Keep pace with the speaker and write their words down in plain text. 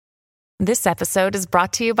This episode is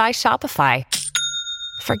brought to you by Shopify.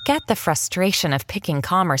 Forget the frustration of picking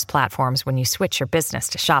commerce platforms when you switch your business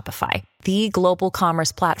to Shopify, the global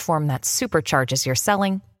commerce platform that supercharges your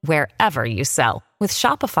selling wherever you sell. With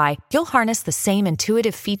Shopify, you'll harness the same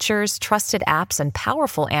intuitive features, trusted apps, and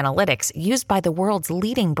powerful analytics used by the world's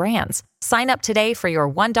leading brands. Sign up today for your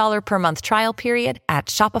 $1 per month trial period at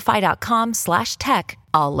shopify.com/tech,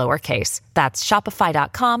 all lowercase. That's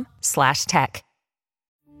shopify.com/tech.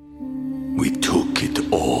 We took it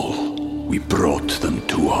all. We brought them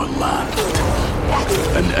to our land.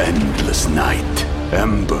 An endless night,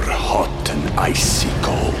 ember hot and icy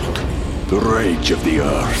cold. The rage of the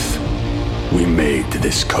earth. We made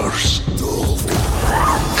this curse.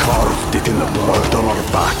 Carved it in the blood on our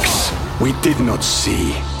backs. We did not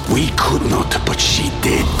see. We could not, but she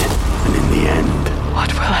did. And in the end...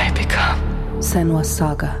 What will I become? Senua's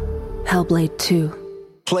Saga. Hellblade 2.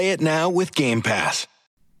 Play it now with Game Pass.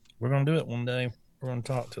 We're going to do it one day. We're going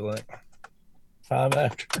to talk till like 5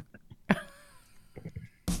 after.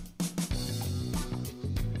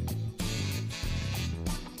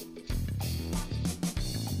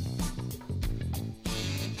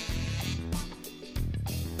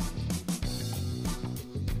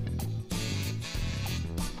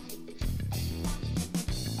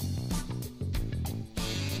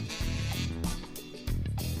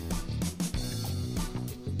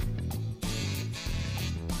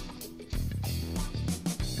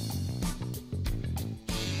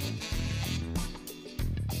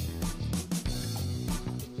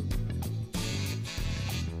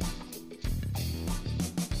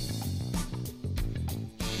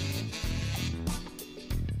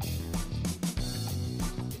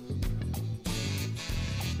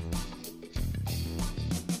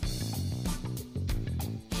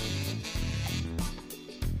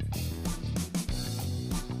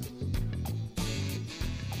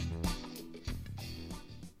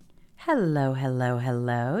 Hello, hello,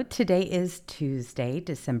 hello. Today is Tuesday,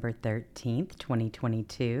 December 13th,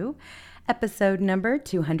 2022, episode number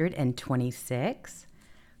 226.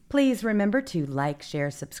 Please remember to like,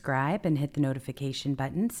 share, subscribe, and hit the notification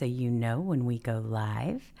button so you know when we go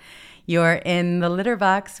live. You're in the litter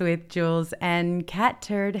box with Jules and Cat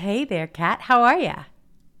Turd. Hey there, Cat. How are ya?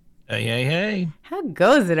 Hey, hey, hey. How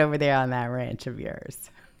goes it over there on that ranch of yours?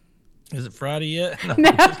 Is it Friday yet?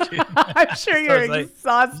 No, I'm sure you're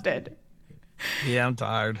exhausted. Yeah, I'm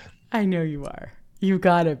tired. I know you are. You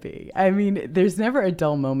gotta be. I mean, there's never a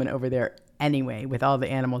dull moment over there anyway with all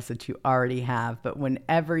the animals that you already have. But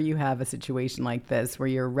whenever you have a situation like this where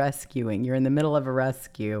you're rescuing, you're in the middle of a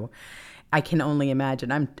rescue, I can only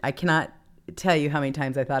imagine. I cannot tell you how many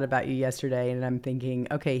times I thought about you yesterday, and I'm thinking,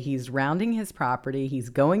 okay, he's rounding his property, he's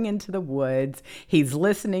going into the woods, he's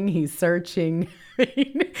listening, he's searching.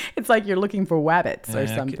 It's like you're looking for wabbits or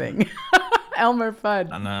something. Elmer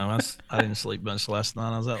Fudd. I know. I didn't sleep much last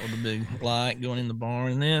night. I was out with a big light going in the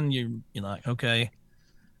barn, and then you're like, okay,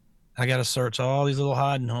 I got to search all these little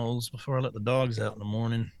hiding holes before I let the dogs out in the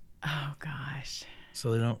morning. Oh gosh.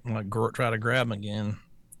 So they don't like try to grab them again.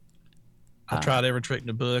 I tried every trick in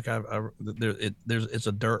the book. It's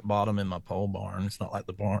a dirt bottom in my pole barn. It's not like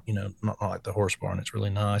the barn, not like the horse barn. It's really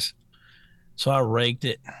nice. So I raked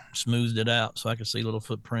it, smoothed it out so I could see little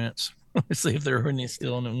footprints. See if there were any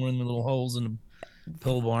still in one of the little holes in the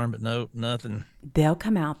pole barn, but nope, nothing. They'll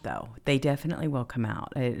come out though. They definitely will come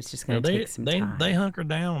out. It's just going to take some time. They hunker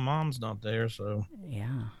down when Mom's not there, so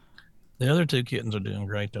yeah. The other two kittens are doing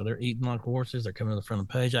great though. They're eating like horses. They're coming to the front of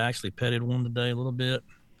the page. I actually petted one today a little bit.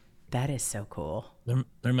 That is so cool.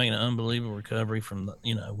 They're making an unbelievable recovery from the,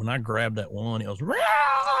 when I grabbed that one, it was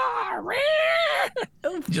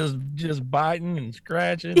just biting and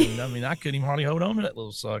scratching. And I couldn't even hardly hold on to that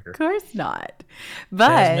little sucker. Of course not. But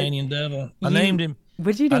Tasmanian devil. I named him.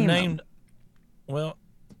 What'd you name him? Well,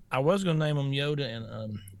 I was going to name him Yoda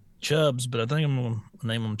and Chubbs, but I think I'm going to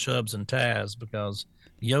name him Chubbs and Taz because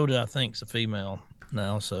Yoda, I think, is a female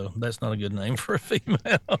now. So that's not a good name for a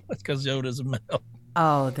female. It's because Yoda's a male.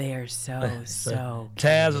 Oh, they are so Taz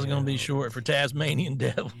cute. is going to be short for Tasmanian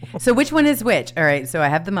devil. So which one is which? All right, so I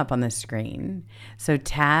have them up on the screen. So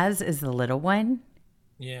Taz is the little one?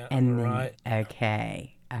 Yeah, and then, right.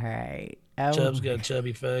 Okay, all right. Oh. Chubb's got a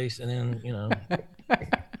chubby face, and then,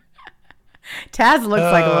 Taz looks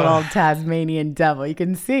like a little Tasmanian devil. You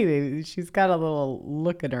can see she's got a little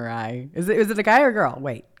look in her eye. Is it a guy or a girl?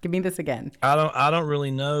 Wait, give me this again. I don't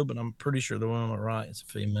really know, but I'm pretty sure the one on the right is a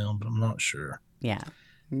female, but I'm not sure. Yeah.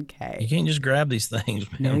 Okay. You can't just grab these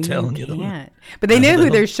things, man. No, I'm telling you. Can't. But they know who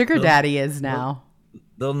their sugar daddy is now.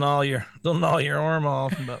 They'll gnaw your arm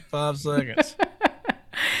off in about 5 seconds.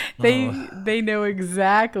 They know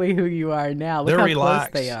exactly who you are now. Look They're how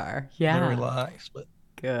relaxed. close they are. Yeah. They're relaxed, but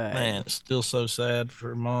Good. man, it's still so sad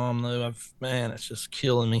for Mom though. It's just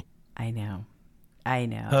killing me. I know.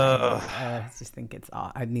 I just think it's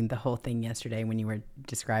all. I mean, the whole thing yesterday when you were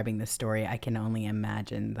describing the story, I can only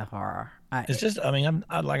imagine the horror. It's just, I mean,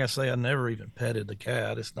 like I say, I never even petted the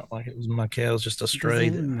cat. It's not like it was my cat. It was just a stray.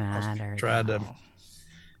 Doesn't matter.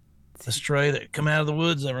 A stray that come out of the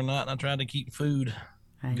woods every night, and I tried to keep food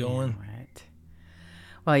going. Know, right.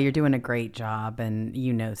 Well, you're doing a great job,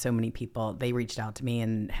 and so many people, they reached out to me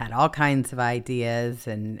and had all kinds of ideas,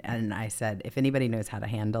 and I said, if anybody knows how to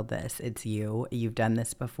handle this, it's you. You've done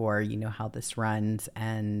this before, you know how this runs,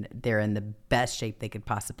 and they're in the best shape they could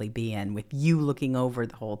possibly be in with you looking over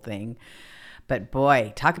the whole thing. But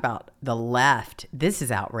boy, talk about the left. This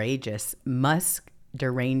is outrageous. Musk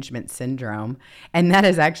derangement syndrome, and that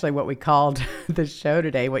is actually what we called the show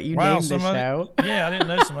today. What you named the show? Yeah, I didn't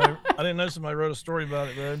know somebody wrote a story about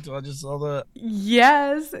it though until I just saw that.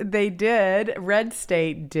 Yes, they did. Red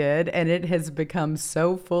State did, and it has become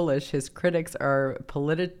so foolish. His critics are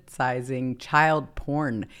politicizing child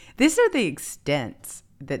porn. These are the extents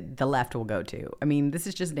that the left will go to. I mean, this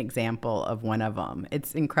is just an example of one of them.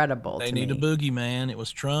 It's incredible. They need a boogeyman. It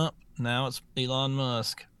was Trump. Now it's Elon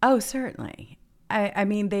Musk. Oh, certainly. I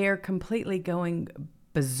mean, they are completely going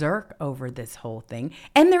berserk over this whole thing.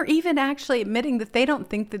 And they're even actually admitting that they don't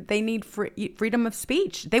think that they need freedom of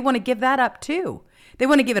speech. They want to give that up too. They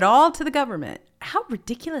want to give it all to the government. How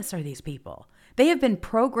ridiculous are these people? They have been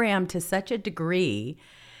programmed to such a degree.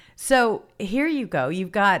 So here you go.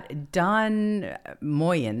 You've got Don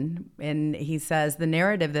Moyen, and he says the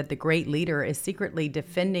narrative that the great leader is secretly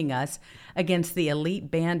defending us against the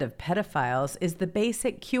elite band of pedophiles is the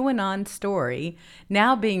basic QAnon story,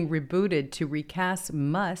 now being rebooted to recast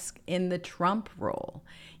Musk in the Trump role.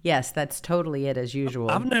 Yes, that's totally it as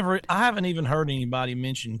usual. I haven't even heard anybody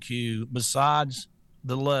mention Q besides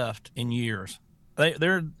the left in years.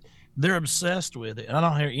 They're obsessed with it, and I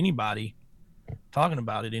don't hear anybody talking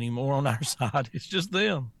about it anymore on our side. It's just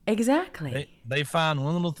them. Exactly. They find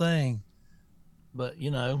one little thing, but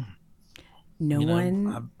I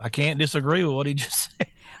can't disagree with what he just said.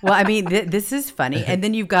 Well, I mean, this is funny. And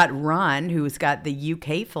then you've got Ron, who's got the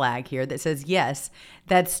UK flag here that says, yes,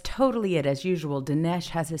 that's totally it. As usual, Dinesh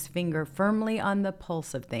has his finger firmly on the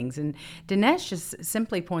pulse of things. And Dinesh just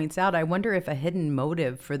simply points out, I wonder if a hidden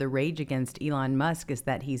motive for the rage against Elon Musk is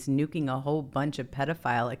that he's nuking a whole bunch of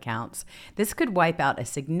pedophile accounts. This could wipe out a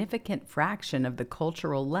significant fraction of the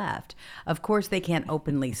cultural left. Of course, they can't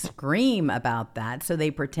openly scream about that, so they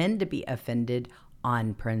pretend to be offended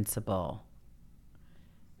on principle.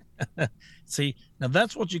 See, now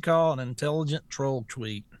that's what you call an intelligent troll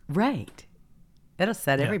tweet. Right. That'll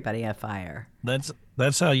set everybody afire.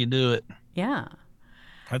 That's how you do it. Yeah.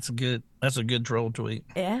 That's a good troll tweet.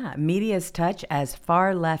 Yeah. Media's touch as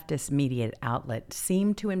far leftist media outlets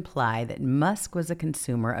seem to imply that Musk was a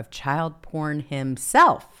consumer of child porn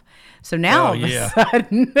himself. So now all of a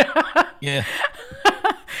sudden yeah.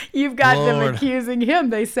 You've got them accusing him.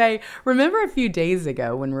 They say, remember a few days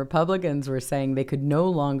ago when Republicans were saying they could no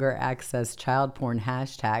longer access child porn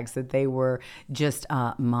hashtags, that they were just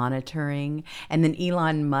monitoring? And then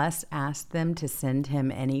Elon Musk asked them to send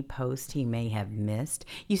him any post he may have missed.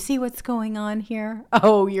 You see what's going on here?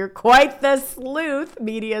 Oh, you're quite the sleuth,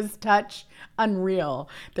 Media's touch. Unreal.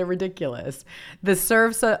 They're ridiculous. The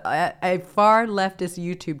serves a far leftist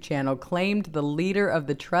YouTube channel claimed the leader of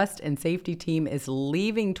the trust and safety team is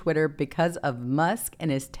leaving Twitter because of Musk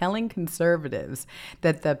and is telling conservatives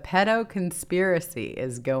that the pedo conspiracy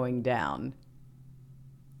is going down.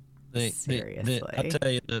 Seriously. I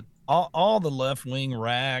tell you that all the left-wing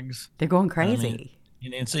rags, they're going crazy. I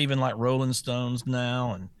mean, it's even like Rolling Stones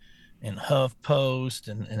now and HuffPost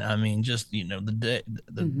and I mean just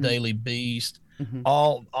the Daily Beast,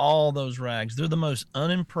 all those rags. They're the most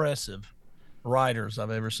unimpressive writers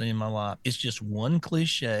I've ever seen in my life. It's just one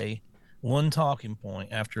cliche, one talking point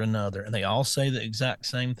after another, and they all say the exact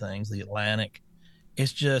same things. The Atlantic,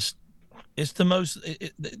 it's the most.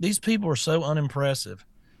 These people are so unimpressive,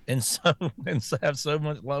 and have so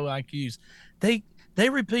much low IQs. They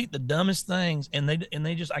repeat the dumbest things, and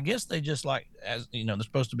they just, I guess they just like, as they're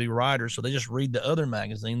supposed to be writers, so they just read the other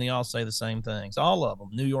magazine. They all say the same things, all of them.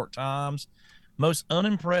 New York Times, most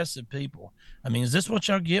unimpressive people. I mean, is this what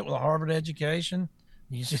y'all get with a Harvard education?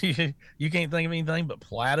 You can't think of anything but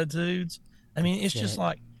platitudes. I mean, it's just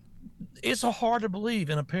like, it's so hard to believe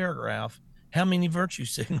in a paragraph how many virtue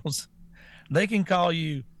signals they can call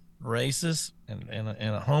you racist and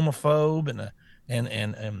a homophobe and a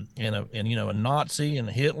Nazi and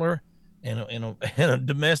a Hitler and a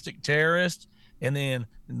domestic terrorist and then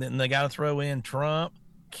they got to throw in Trump,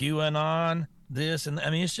 QAnon, this, and I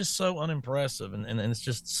mean, it's just so unimpressive, and it's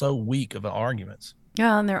just so weak of arguments.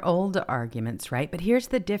 Yeah, and they're old arguments, right? But here's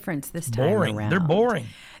the difference this time around. They're boring.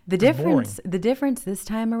 The difference this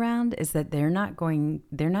time around is that they're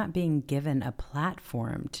not being given a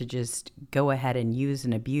platform to just go ahead and use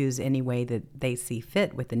and abuse any way that they see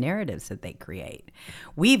fit with the narratives that they create.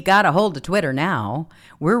 We've got a hold of Twitter now.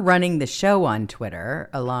 We're running the show on Twitter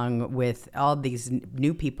along with all these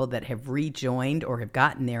new people that have rejoined or have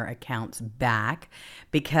gotten their accounts back,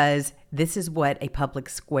 because this is what a public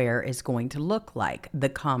square is going to look like, the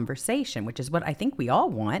conversation, which is what I think we all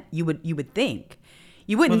want. You would think.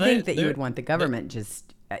 You wouldn't think that you would want the government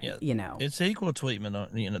just, you know. It's equal treatment.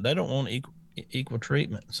 They don't want equal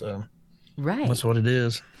treatment. So right. That's what it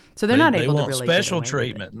is. So they're not able to really special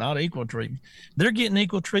treatment, not equal treatment. They're getting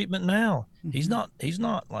equal treatment now. Mm-hmm. He's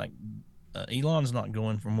not like Elon's not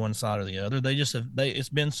going from one side or the other. It's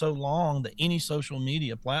been so long that any social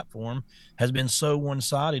media platform has been so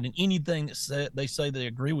one-sided, and anything that they say they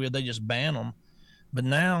agree with, they just ban them. But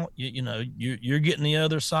now, you're getting the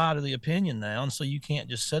other side of the opinion now, and so you can't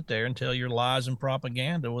just sit there and tell your lies and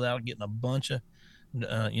propaganda without getting a bunch of,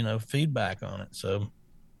 feedback on it. So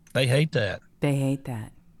they hate that. They hate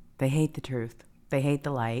that. They hate the truth. They hate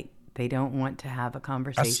the light. They don't want to have a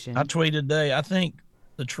conversation. I tweeted today, I think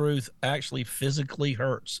the truth actually physically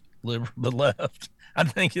hurts the left. I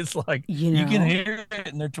think it's like, you can hear it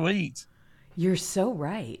in their tweets. You're so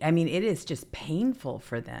right. I mean, it is just painful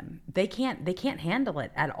for them. They can't handle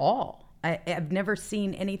it at all. I've never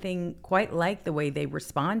seen anything quite like the way they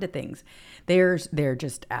respond to things. They're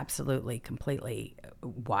just absolutely, completely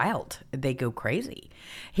wild. They go crazy.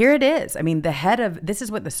 Here it is. I mean, this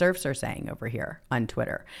is what the serfs are saying over here on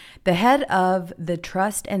Twitter. The head of the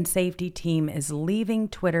trust and safety team is leaving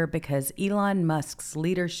Twitter because Elon Musk's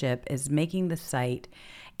leadership is making the site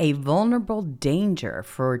a vulnerable danger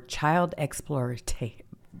for child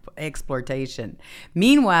exploitation.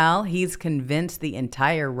 Meanwhile, he's convinced the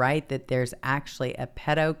entire right that there's actually a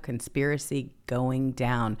pedo conspiracy going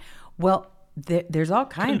down. Well, there's all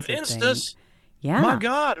kinds of things. Convinced us? Yeah. My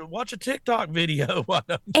God, watch a TikTok video. Why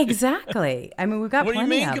don't you? Exactly. I mean, we've got what plenty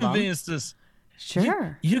do you mean of convinced them. us?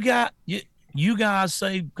 Sure. You guys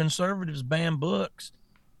say conservatives ban books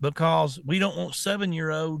because we don't want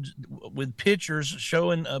 7-year-olds with pictures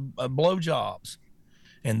showing blowjobs.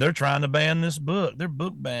 And they're trying to ban this book. They're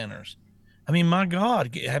book banners. I mean, my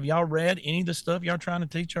God, have y'all read any of the stuff y'all trying to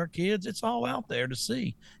teach our kids? It's all out there to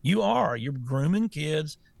see. You're grooming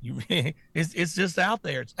kids. It's just out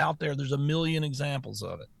there. It's out there. There's a million examples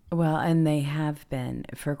of it. Well, and they have been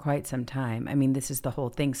for quite some time. I mean, this is the whole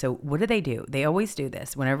thing. So what do? They always do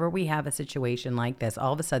this. Whenever we have a situation like this,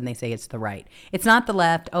 all of a sudden they say it's the right. It's not the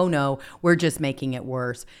left. Oh, no, we're just making it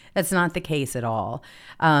worse. That's not the case at all.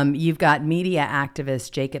 You've got media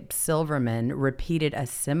activist Jacob Silverman repeated a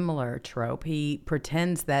similar trope. He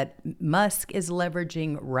pretends that Musk is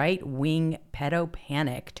leveraging right-wing pedo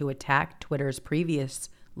panic to attack Twitter's previous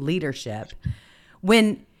leadership.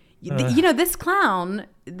 When... this clown,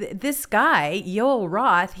 this guy, Yoel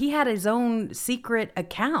Roth, he had his own secret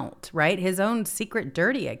account, right? His own secret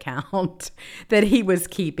dirty account that he was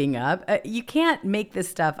keeping up. You can't make this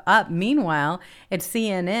stuff up. Meanwhile, at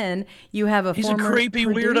CNN, you have He's former a creepy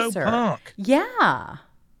producer. Weirdo punk. Yeah.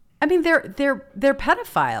 I mean, they're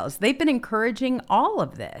pedophiles. They've been encouraging all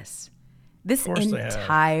of this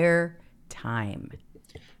entire time.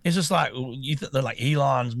 It's just like, they're like,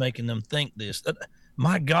 Elon's making them think this.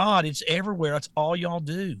 My God, it's everywhere. That's all y'all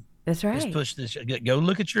do. That's right. Just push this. Go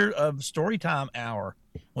look at your story time hour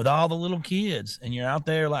with all the little kids, and you're out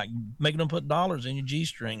there like making them put dollars in your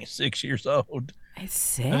G-string at 6 years old. It's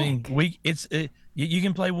sick. I mean, you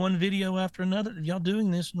can play one video after another. Y'all doing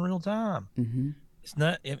this in real time. Mm-hmm.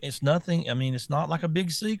 It's nothing. I mean, it's not like a big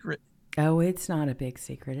secret. Oh, it's not a big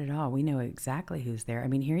secret at all. We know exactly who's there. I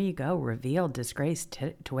mean, here you go. Revealed disgraced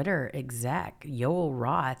Twitter exec Yoel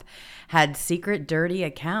Roth had secret dirty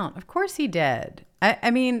account. Of course he did.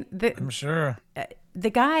 I mean, I'm sure the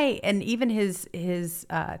guy and even his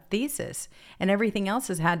thesis and everything else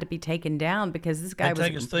has had to be taken down because this guy was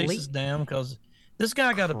take his thesis down because this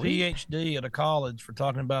guy got a PhD at a college for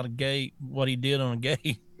talking about what he did on a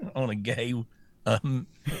gay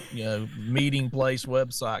meeting place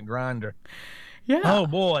website Grinder. Yeah. Oh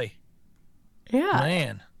boy. Yeah.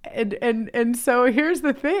 Man. And so here's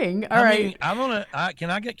the thing. All right. I'm gonna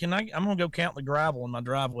go count the gravel in my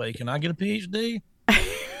driveway. Can I get a PhD?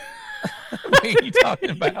 What are you talking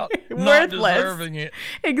about? Worthless. Not deserving it.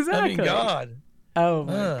 Exactly. I mean, God. Oh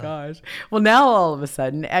my gosh. Well, now all of a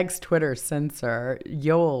sudden, ex-Twitter censor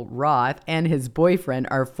Yoel Roth and his boyfriend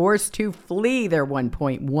are forced to flee their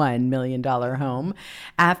 $1.1 million home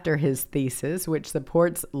after his thesis, which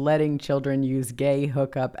supports letting children use gay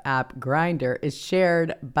hookup app Grindr, is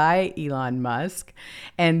shared by Elon Musk.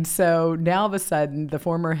 And so now all of a sudden, the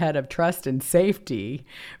former head of trust and safety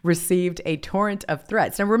received a torrent of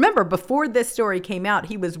threats. Now remember, before this story came out,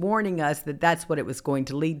 he was warning us that that's what it was going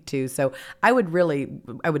to lead to. So I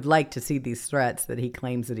would like to see these threats that he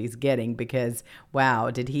claims that he's getting, because wow,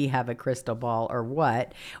 did he have a crystal ball or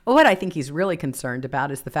what? Well, what I think he's really concerned about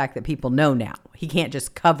is the fact that people know now. He can't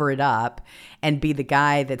just cover it up and be the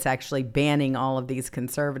guy that's actually banning all of these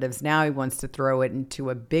conservatives. Now he wants to throw it into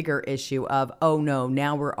a bigger issue of, oh no,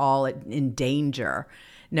 now we're all in danger.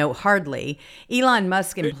 No, hardly. Elon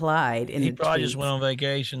Musk implied in he the probably tweets, just went on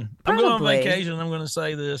vacation. Probably. I'm going on vacation. I'm going to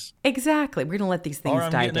say this. Exactly. We're going to let these things or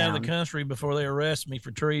I'm die getting down. out of the country before they arrest me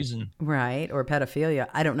for treason. Right. Or pedophilia.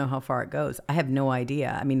 I don't know how far it goes. I have no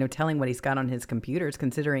idea. I mean, no telling what he's got on his computers,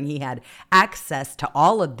 considering he had access to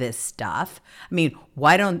all of this stuff. I mean,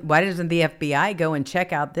 why doesn't the FBI go and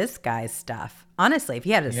check out this guy's stuff? Honestly, if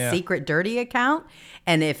he had a secret dirty account,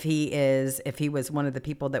 and if he was one of the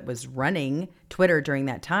people that was running Twitter during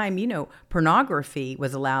that time, pornography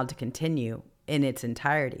was allowed to continue in its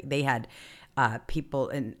entirety. They had people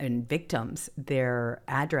and victims, their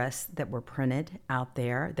address that were printed out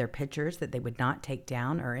there, their pictures that they would not take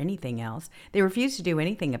down or anything else. They refused to do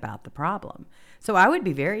anything about the problem. So I would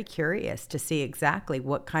be very curious to see exactly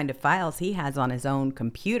what kind of files he has on his own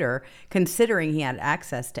computer, considering he had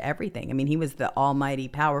access to everything. I mean, he was the almighty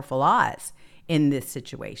powerful Oz in this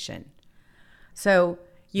situation. So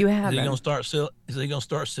you have. Is he going to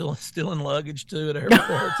start stealing luggage too at airports?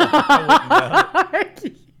 I wouldn't doubt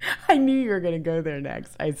it. I knew you were going to go there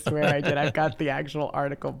next. I swear I did. I've got the actual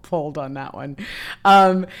article pulled on that one.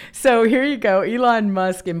 So here you go. Elon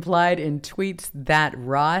Musk implied in tweets that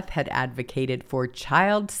Roth had advocated for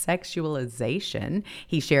child sexualization.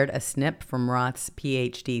 He shared a snip from Roth's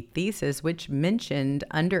PhD thesis, which mentioned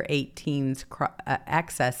under 18s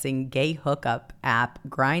accessing gay hookup app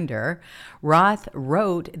Grindr. Roth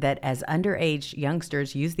wrote that as underage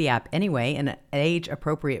youngsters use the app anyway, an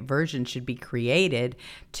age-appropriate version should be created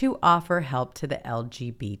to offer help to the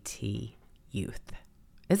LGBT youth.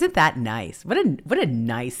 Isn't that nice? What a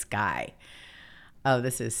nice guy. Oh,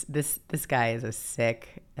 this guy is a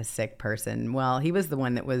sick person. Well, he was the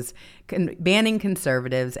one that was banning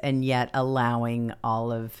conservatives and yet allowing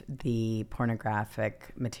all of the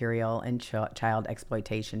pornographic material and child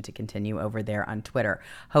exploitation to continue over there on Twitter.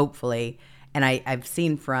 Hopefully. And I've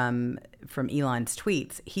seen from Elon's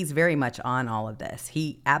tweets, he's very much on all of this.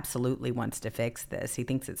 He absolutely wants to fix this. He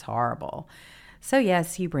thinks it's horrible. So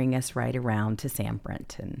yes, you bring us right around to Sam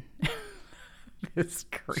Brenton. This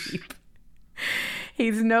creep.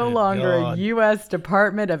 He's no longer a U.S.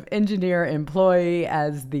 Department of Engineer employee,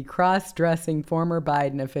 as the cross-dressing former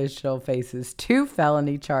Biden official faces 2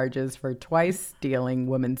 felony charges for twice stealing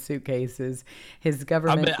women's suitcases. His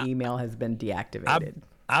government email has been deactivated.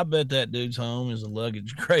 I bet that dude's home is a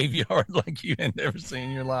luggage graveyard like you ain't never seen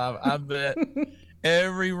in your life. I bet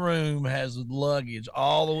every room has luggage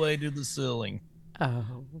all the way to the ceiling.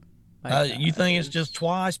 Oh, you think it's just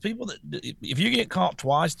twice? People that if you get caught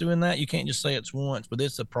twice doing that, you can't just say it's once, but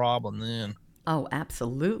it's a problem then. Oh,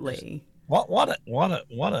 absolutely. What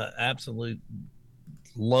a absolute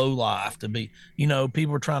low life to be.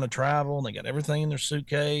 People are trying to travel and they got everything in their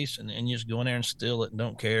suitcase, and you just go in there and steal it and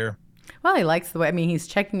don't care. Well, he likes the way, he's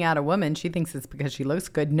checking out a woman. She thinks it's because she looks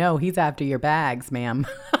good. No, he's after your bags, ma'am.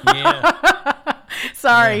 Yeah.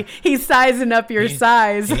 Sorry, yeah. He's sizing up your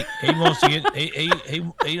size. He wants to get,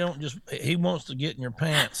 he wants to get in your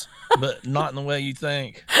pants, but not in the way you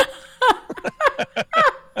think.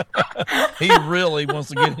 He really wants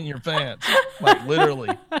to get in your pants, like literally.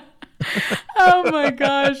 Oh my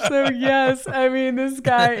gosh. So yes, this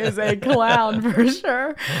guy is a clown for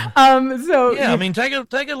sure.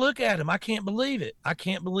 Take a look at him. I can't believe it. I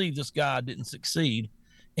can't believe this guy didn't succeed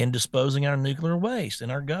in disposing our nuclear waste in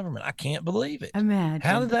our government. I can't believe it. Imagine.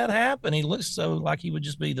 How did that happen? He looks so like he would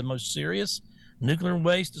just be the most serious nuclear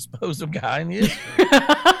waste disposal guy in history.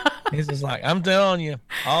 He's just like, I'm telling you,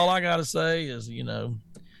 all I got to say is,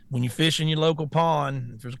 when you fish in your local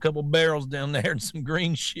pond, if there's a couple barrels down there and some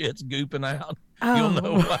green shit's gooping out, you'll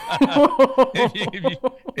know why.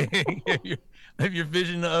 If you're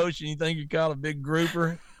fishing in the ocean, you think you caught a big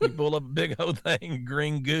grouper, you pull up a big old thing of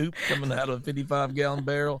green goop coming out of a 55-gallon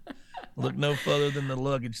barrel. Look no further than the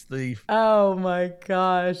luggage thief. Oh my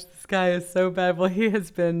gosh, this guy is so bad. Well, he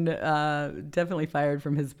has been definitely fired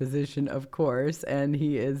from his position, of course, and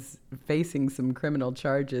he is facing some criminal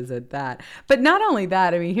charges at that. But not only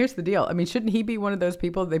that, I mean, here's the deal. I mean, shouldn't he be one of those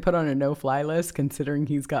people they put on a no-fly list, considering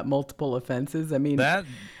he's got multiple offenses? I mean,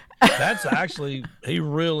 that's actually, he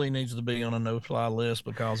really needs to be on a no-fly list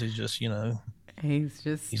because he's just,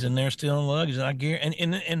 he's in there stealing luggage. And I guarantee,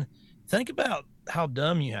 and think about how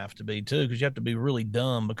dumb you have to be too, because you have to be really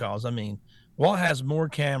dumb. Because I mean, what has more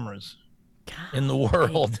cameras in the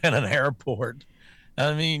world than an airport?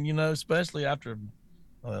 I mean, especially after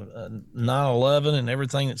 9/11 and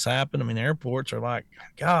everything that's happened. I mean, airports are like,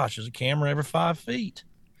 gosh, there's a camera every 5 feet.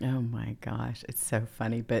 Oh my gosh, it's so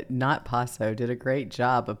funny. But Not Paso did a great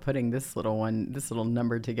job of putting this little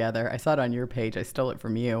number together. I saw it on your page. I stole it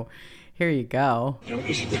from you. Here you go. Don't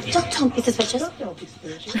be suspicious. Don't be suspicious. Don't be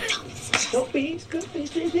suspicious. Don't be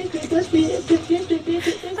suspicious. Don't be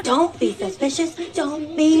suspicious. Don't be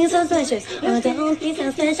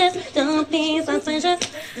suspicious. Don't be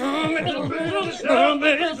suspicious.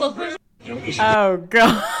 Oh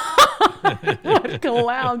God.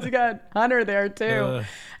 Clowns. You got Hunter there too.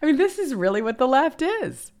 I mean, this is really what the left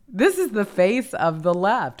is. This is the face of the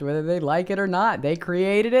left, whether they like it or not. They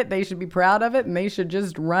created it. They should be proud of it, and they should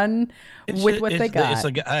just run with what they got.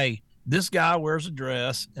 Hey, this guy wears a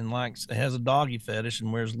dress and has a doggy fetish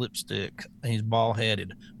and wears lipstick. And he's bald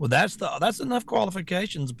headed. Well, that's enough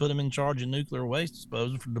qualifications to put him in charge of nuclear waste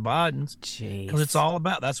disposal for the Bidens. Because it's all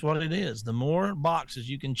about, that's what it is. The more boxes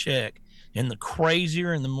you can check, and the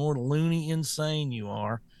crazier and the more loony insane you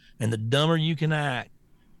are, and the dumber you can act,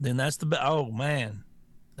 then that's oh man.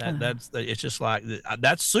 It's just like,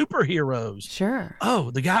 that's superheroes. Sure. Oh,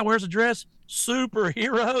 the guy wears a dress,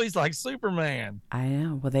 superhero. He's like Superman. I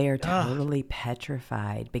know. Well, they are totally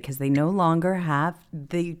petrified because they no longer have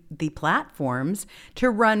the platforms to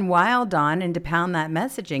run wild on and to pound that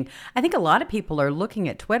messaging. I think a lot of people are looking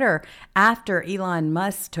at Twitter after Elon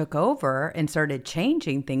Musk took over and started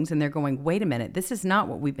changing things, and they're going, wait a minute, this is not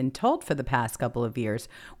what we've been told for the past couple of years.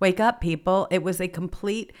 Wake up, people. It was a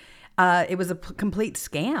complete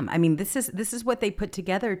scam. I mean, this is what they put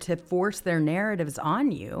together to force their narratives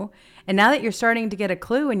on you. And now that you're starting to get a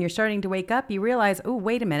clue and you're starting to wake up, you realize, oh,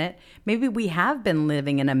 wait a minute, maybe we have been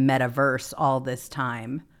living in a metaverse all this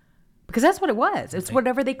time. Because that's what it was. It's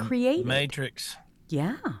whatever they created. Matrix.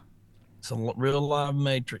 Yeah. It's a real live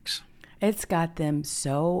Matrix. It's got them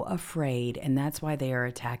so afraid, and that's why they are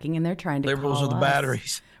attacking, and they're trying to Liberals are the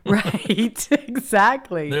batteries. Right,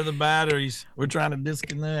 exactly. They're the batteries. We're trying to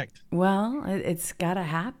disconnect. Well, it's got to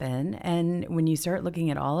happen. And when you start looking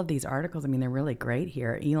at all of these articles, I mean, they're really great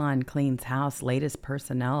here. Elon cleans house, latest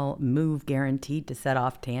personnel move guaranteed to set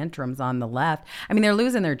off tantrums on the left. I mean, they're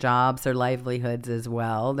losing their jobs, their livelihoods as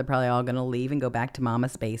well. They're probably all going to leave and go back to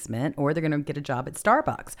mama's basement, or they're going to get a job at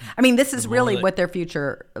Starbucks. I mean, this is really what their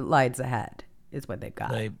future lies ahead, is what they've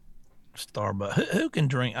got. Starbucks. Who can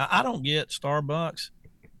drink? I don't get Starbucks.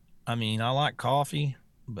 I mean, I like coffee,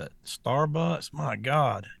 but Starbucks, my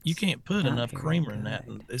God, you can't put enough creamer in that.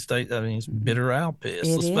 It's bitter owl piss.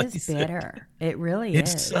 It is bitter. It really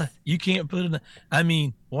is. You can't put it. I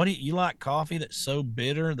mean, you like coffee that's so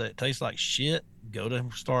bitter that it tastes like shit? Go to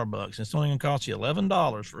Starbucks. It's only going to cost you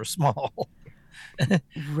 $11 for a small.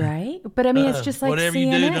 Right, but I mean, it's just like whatever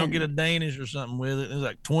CNN. you do, don't get a Danish or something with it. It's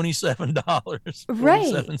like $27.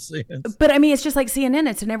 Right, but I mean, it's just like CNN.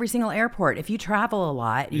 It's in every single airport. If you travel a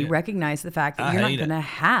lot, you recognize the fact that you're not going to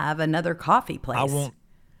have another coffee place.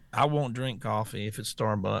 I won't drink coffee if it's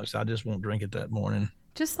Starbucks. I just won't drink it that morning.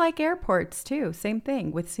 Just like airports too, same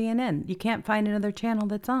thing with CNN. You can't find another channel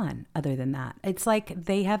that's on other than that. It's like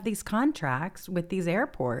they have these contracts with these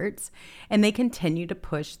airports, and they continue to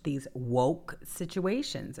push these woke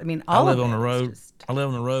situations. I mean, I live on the road. I live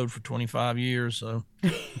on the road for 25 years, so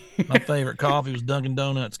my favorite coffee was Dunkin'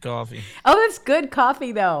 Donuts coffee. Oh, that's good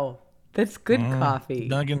coffee though. That's good coffee.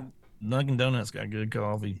 Dunkin' Donuts got good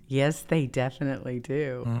coffee. Yes, they definitely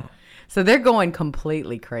do. So they're going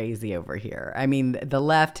completely crazy over here. I mean, the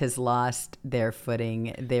left has lost their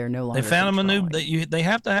footing. They're no longer. They found them they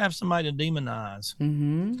have to have somebody to demonize.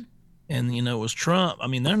 Mm-hmm. And it was Trump. I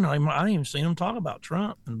mean, I ain't even seen them talk about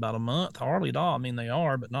Trump in about a month, hardly at all. I mean, they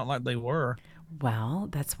are, but not like they were. Well,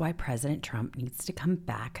 that's why President Trump needs to come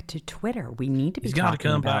back to Twitter. We need to be He's got to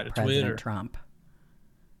come back to President Twitter. Trump.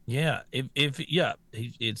 Yeah, I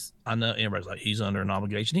know everybody's like, he's under an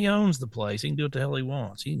obligation. He owns the place. He can do what the hell he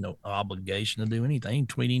wants. He no obligation to do anything. He can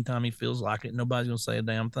tweet anytime he feels like it. Nobody's gonna say a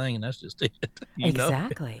damn thing, and that's just it.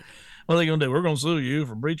 Exactly. What are they gonna do? We're gonna sue you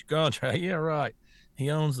for breach of contract. Yeah, right. He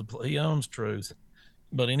owns truth.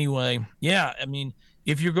 But anyway, yeah, I mean,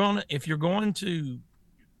 if you're going to,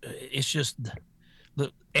 it's just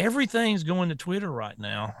look, everything's going to Twitter right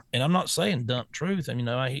now, and I'm not saying dump truth. I mean,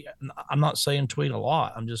 I'm not saying tweet a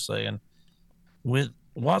lot. I'm just saying with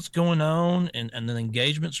what's going on and the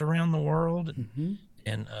engagements around the world,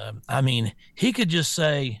 and I mean, he could just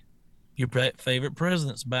say your favorite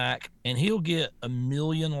president's back, and he'll get 1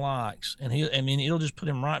 million likes, and it'll just put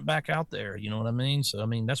him right back out there. You know what I mean? So I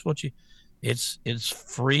mean, that's what it's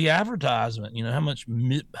free advertisement. You know how much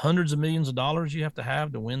hundreds of millions of dollars you have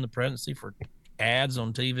to win the presidency for ads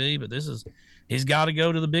on TV, but he's got to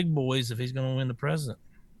go to the big boys if he's going to win the president.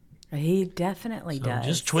 He definitely does.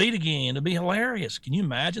 Just tweet again. It'll be hilarious. Can you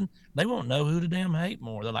imagine? They won't know who to damn hate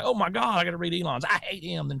more. They're like, oh my God, I got to read Elon's. I hate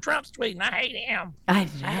him. Then Trump's tweeting, I hate him.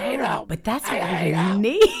 I know, but that's what we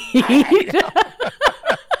need.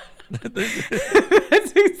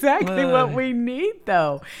 That's exactly what we need,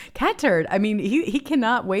 though. Cat Turd, I mean, he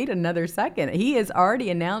cannot wait another second. He has already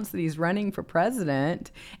announced that he's running for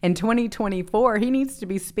president in 2024. He needs to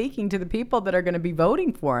be speaking to the people that are going to be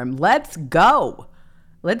voting for him. Let's go.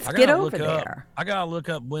 Let's get over there. I got to look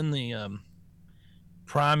up when the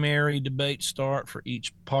primary debates start for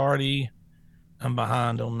each party. I'm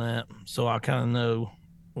behind on that, so I kind of know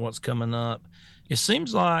what's coming up. It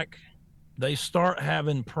seems like they start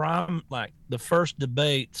having the first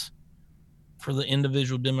debates for the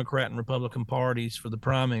individual Democrat and Republican parties for the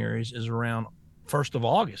primaries is around 1st of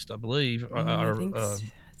August, I believe. I think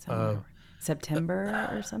September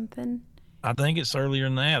or something. I think it's earlier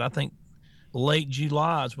than that. I think late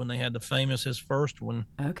July is when they had his first one.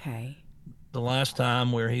 Okay. The last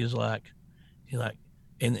time where he like,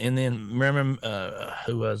 and then remember,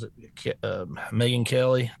 who was it? Megyn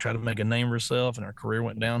Kelly tried to make a name for herself and her career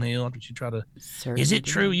went downhill after she tried to, is it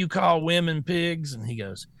true you call women pigs? And he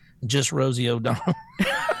goes, just Rosie O'Donnell.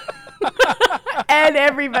 And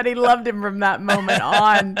everybody loved him from that moment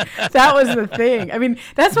on. That was the thing. I mean,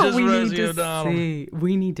 that's what we need to see.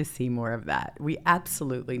 We need to see more of that. We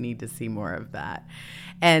absolutely need to see more of that.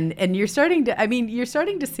 And you're starting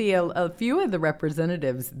to see a few of the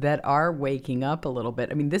representatives that are waking up a little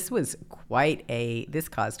bit. I mean, this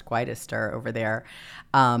caused quite a stir over there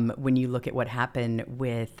when you look at what happened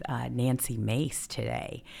with Nancy Mace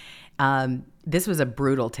today. This was a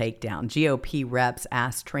brutal takedown. GOP reps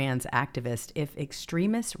asked trans activists if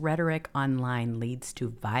extremist rhetoric online leads to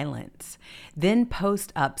violence, then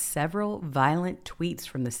post up several violent tweets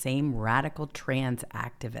from the same radical trans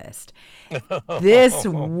activist. This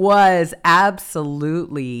was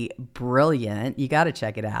absolutely brilliant. You got to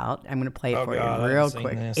check it out. I'm going to play it for you real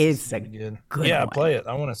quick. It's a good one. Play it.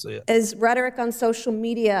 I want to see it. Is rhetoric on social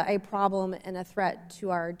media a problem and a threat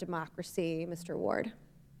to our democracy, Mr. Ward?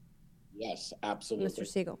 Yes, absolutely. Mr.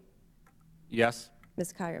 Siegel? Yes.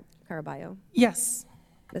 Ms. Caraballo? Yes.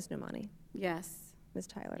 Ms. Nomani? Yes. Ms.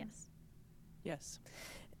 Tyler? Yes.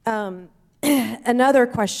 Another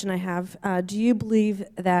question I have, do you believe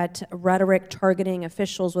that rhetoric targeting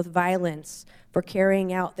officials with violence for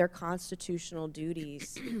carrying out their constitutional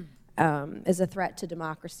duties is a threat to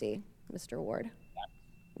democracy, Mr. Ward?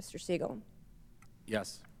 Mr. Siegel?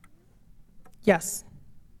 Yes. Yes.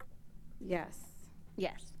 Yes.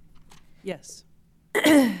 Yes. Yes.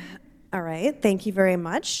 All right, thank you very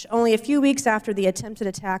much. Only a few weeks after the attempted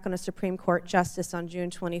attack on a Supreme Court justice on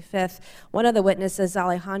June 25th, one of the witnesses,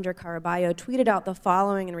 Alejandra Caraballo, tweeted out the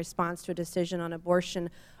following in response to a decision on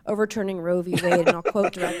abortion overturning Roe v. Wade, and I'll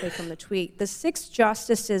quote directly from the tweet. "The 6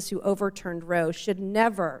 justices who overturned Roe should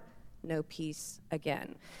never know peace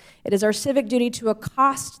again. It is our civic duty to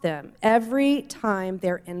accost them every time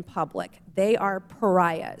they're in public. They are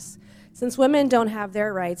pariahs. Since women don't have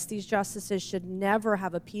their rights, these justices should never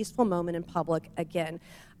have a peaceful moment in public again."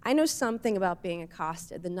 I know something about being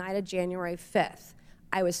accosted. The night of January 5th,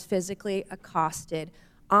 I was physically accosted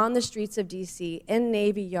on the streets of D.C. in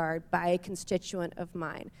Navy Yard by a constituent of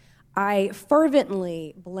mine. I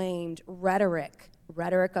fervently blamed rhetoric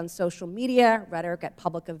on social media, rhetoric at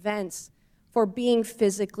public events, for being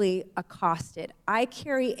physically accosted. I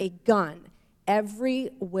carry a gun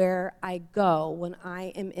everywhere I go when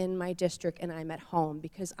I am in my district and I'm at home,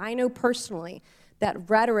 because I know personally that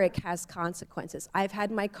rhetoric has consequences. I've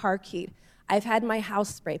had my car keyed. I've had my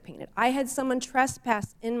house spray painted. I had someone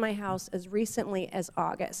trespass in my house as recently as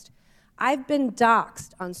August. I've been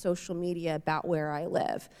doxxed on social media about where I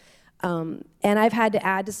live. And I've had to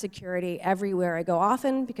add to security everywhere I go.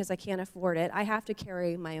 Often, because I can't afford it, I have to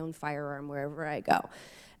carry my own firearm wherever I go.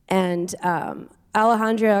 And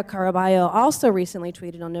Alejandra Caraballo also recently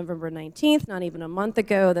tweeted on November 19th, not even a month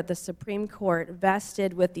ago, that the Supreme Court,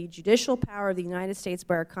 vested with the judicial power of the United States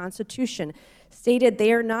by our Constitution, stated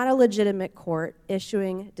they are not a legitimate court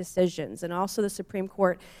issuing decisions. And also the Supreme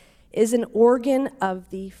Court is an organ of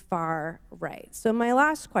the far right. So my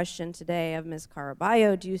last question today of Ms.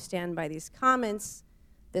 Caraballo, do you stand by these comments,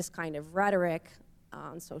 this kind of rhetoric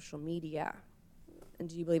on social media? And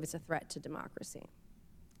do you believe it's a threat to democracy?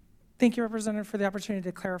 Thank you, Representative, for the opportunity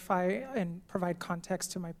to clarify and provide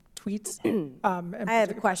context to my tweets. I have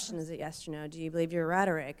a question, is it yes or no? Do you believe your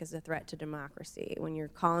rhetoric is a threat to democracy when you're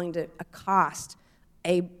calling to accost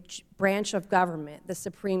a branch of government, the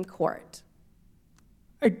Supreme Court?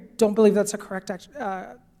 I don't believe that's a correct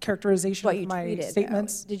characterization of my tweeted,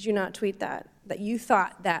 statements. Though. Did you not tweet that? That you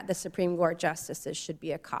thought that the Supreme Court justices should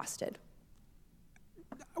be accosted?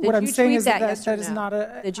 What I'm saying is that yes that is not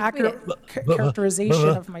an Did you accurate characterization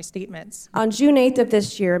of my statements. On June 8th of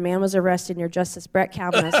this year, a man was arrested near Justice Brett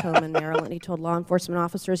Kavanaugh's home in Maryland. He told law enforcement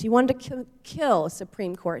officers he wanted to kill a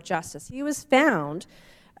Supreme Court justice. He was found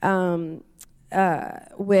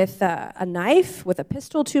with a knife, with a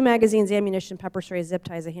pistol, 2 magazines, ammunition, pepper spray, zip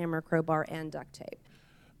ties, a hammer, crowbar, and duct tape.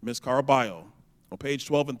 Ms. Caraballo, on page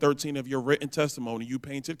 12 and 13 of your written testimony, you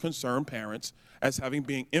painted concerned parents as having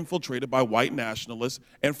been infiltrated by white nationalists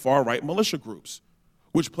and far-right militia groups,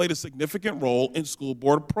 which played a significant role in school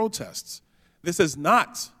board protests. This has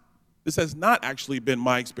not actually been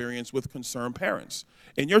my experience with concerned parents.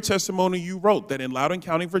 In your testimony, you wrote that in Loudoun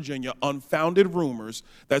County, Virginia, unfounded rumors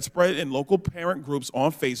that spread in local parent groups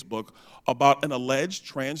on Facebook about an alleged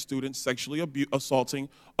trans student sexually assaulting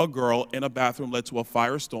a girl in a bathroom led to a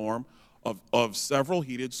firestorm of several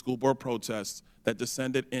heated school board protests that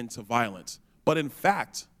descended into violence. But in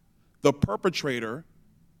fact, the perpetrator,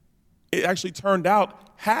 it actually turned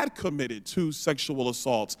out, had committed 2 sexual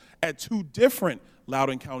assaults at 2 different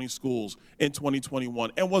Loudoun County schools in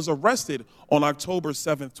 2021 and was arrested on October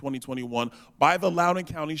 7th, 2021 by the Loudoun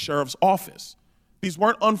County Sheriff's Office. These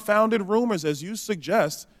weren't unfounded rumors, as you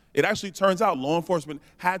suggest. It actually turns out law enforcement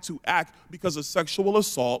had to act because a sexual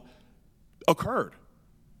assault occurred.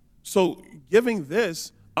 So giving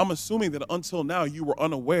this, I'm assuming that until now you were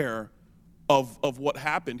unaware of what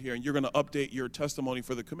happened here, and you're going to update your testimony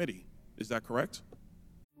for the committee. Is that correct?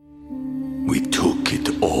 We took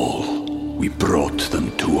it all. We brought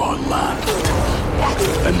them to our land.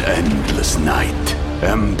 An endless night,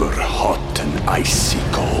 ember hot and icy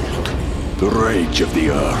cold. The rage of the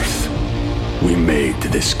earth. We made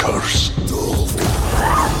this curse.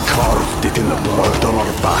 Carved it in the blood on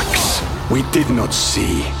our backs. We did not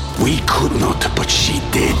see. We could not, but she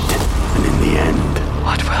did. And in the end,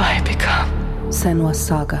 What will I become? Senua's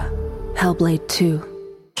Saga. Hellblade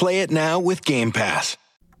 2. Play it now with Game Pass.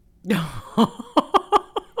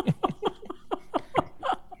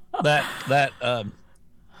 that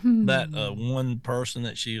one person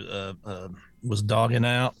that she was dogging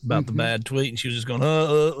out about the bad tweet, and she was just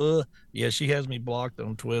going, yeah, she has me blocked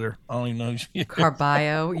on Twitter. I don't even know who she is.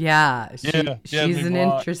 Carballo, she's an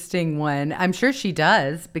interesting one. I'm sure she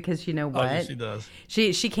does, because you know what? Oh, yes, she does.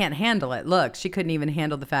 She can't handle it. Look, she couldn't even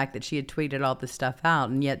handle the fact that she had tweeted all this stuff out,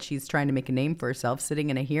 and yet she's trying to make a name for herself, sitting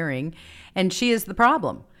in a hearing, and she is the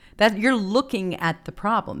problem. That you're looking at the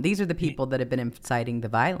problem. These are the people that have been inciting the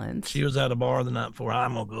violence. She was at a bar the night before.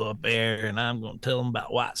 I'm going to go up there and I'm going to tell them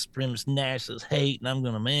about white supremacist nationalist hate. And I'm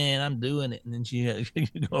doing it. And then she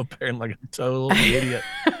go up there and like a total idiot.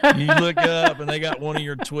 You look up and they got one of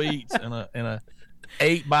your tweets and a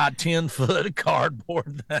 8 by 10 foot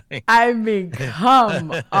cardboard thing. I mean,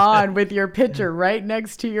 come on, with your picture right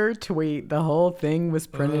next to your tweet. The whole thing was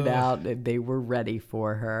printed out. They were ready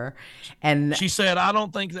for her. And she said, I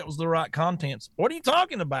don't think that was the right contents. What are you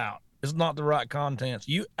talking about? It's not the right contents.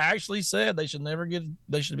 You actually said they should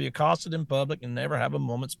be accosted in public and never have a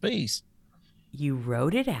moment's peace. You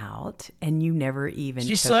wrote it out, and you never even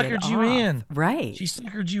She took suckered it you off. in. Right. She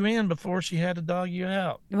suckered you in before she had to dog you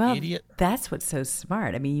out. Well, idiot. That's what's so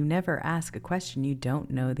smart. I mean, you never ask a question you don't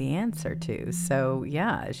know the answer to. So,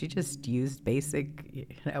 yeah, she just used basically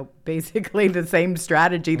the same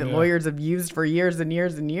strategy that lawyers have used for years and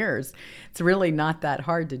years and years. It's really not that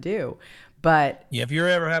hard to do. But yeah, if you're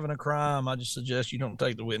ever having a crime, I just suggest you don't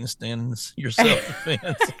take the witness stand in your self-defense.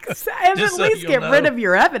 At least get rid of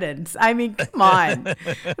your evidence. I mean, come on.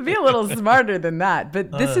 Be a little smarter than that.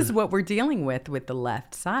 But this is what we're dealing with the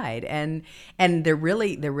left side. And they're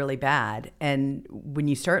really bad. And when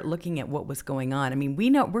you start looking at what was going on, I mean,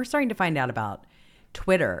 we're starting to find out about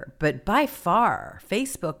Twitter, but by far,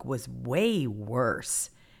 Facebook was way worse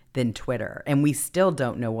than Twitter. And we still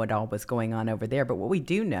don't know what all was going on over there. But what we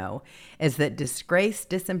do know is that disgraced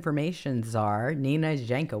disinformation czar Nina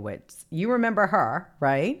Jankowicz, you remember her,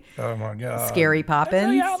 right? Oh, my God. Scary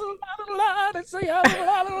Poppins.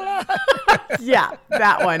 Yeah,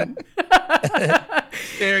 that one.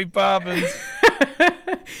 Scary Poppins.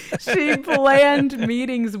 She planned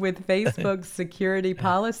meetings with Facebook's security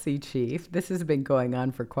policy chief. This has been going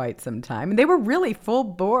on for quite some time. And they were really full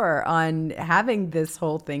bore on having this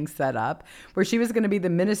whole thing set up where she was going to be the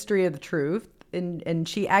Ministry of the Truth. And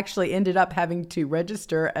she actually ended up having to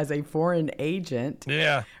register as a foreign agent.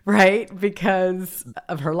 Yeah. Right? Because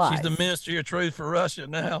of her lies. She's the Ministry of Truth for Russia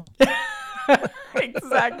now.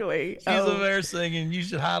 Exactly. She's over there singing, "You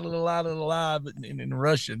should hide a lie," but in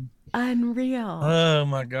Russian. Unreal. Oh,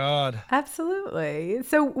 my God. Absolutely.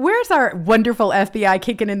 So where's our wonderful FBI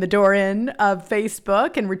kicking in the door in of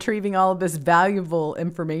Facebook and retrieving all of this valuable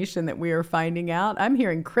information that we are finding out? I'm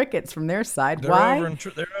hearing crickets from their side. Why?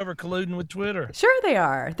 They're over colluding with Twitter. Sure they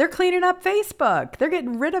are. They're cleaning up Facebook. They're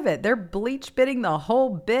getting rid of it. They're bleach bitting the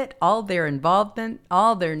whole bit, all their involvement,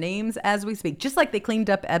 all their names as we speak. Just like they cleaned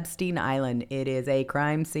up Epstein Island. It is a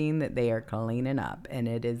crime scene that they are cleaning up, and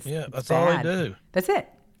it is that's bad. all they do. That's it.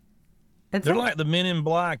 They're like the Men in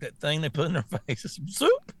Black, that thing they put in their faces.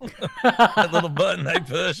 Soup. That little button they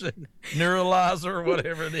push, neuralizer or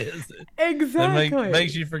whatever it is. Exactly.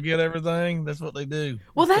 Makes you forget everything. That's what they do.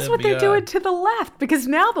 Well, that's what they're doing to the left, because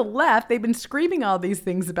now the left, they've been screaming all these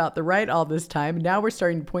things about the right all this time. And now we're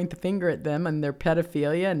starting to point the finger at them and their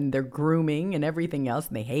pedophilia and their grooming and everything else.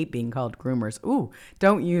 And they hate being called groomers. Ooh,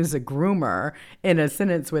 don't use a groomer in a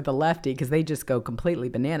sentence with a lefty, because they just go completely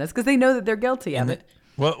bananas because they know that they're guilty of it.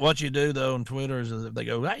 What you do, though, on Twitter is that they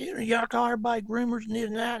go, you got to call everybody groomers and this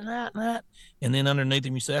and that and that and that. And then underneath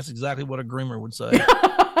them, you say, that's exactly what a groomer would say.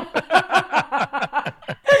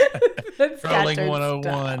 Trolling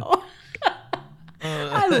 101.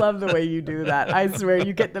 I love the way you do that. I swear,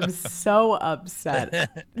 you get them so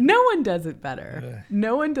upset. No one does it better.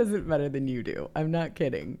 No one does it better than you do. I'm not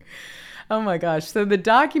kidding. Oh my gosh. So the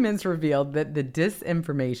documents revealed that the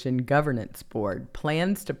Disinformation Governance Board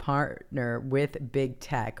plans to partner with big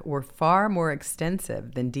tech were far more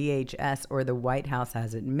extensive than DHS or the White House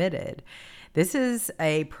has admitted. This is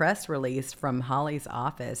a press release from Holly's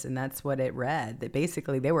office, and that's what it read, that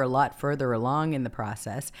basically they were a lot further along in the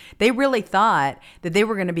process. They really thought that they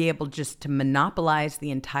were going to be able just to monopolize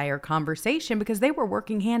the entire conversation because they were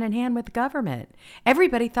working hand in hand with the government.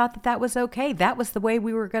 Everybody thought that that was okay. That was the way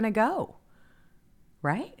we were going to go.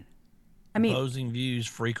 Right? I mean, opposing views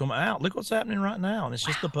freak them out. Look what's happening right now. And it's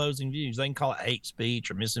just opposing views. They can call it hate speech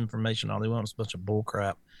or misinformation, all they want. It's a bunch of bull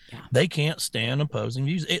crap. Yeah. They can't stand opposing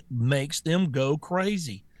views. It makes them go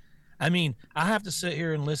crazy. I mean, I have to sit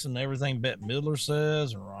here and listen to everything Bette Midler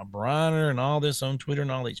says and Rob Reiner and all this on Twitter and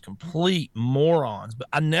all these complete morons. But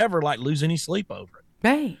I never lose any sleep over it.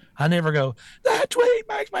 Right. I never go, that tweet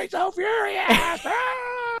makes me so furious.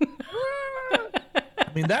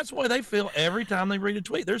 I mean, that's why they feel every time they read a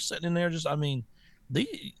tweet. They're sitting in there just, I mean,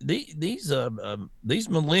 these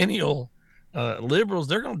millennial liberals,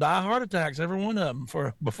 they're going to die of heart attacks, every one of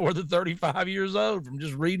them, before they're 35 years old from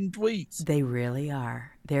just reading tweets. They really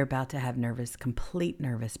are. They're about to have complete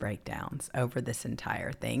nervous breakdowns over this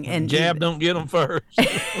entire thing. And jab don't get them first.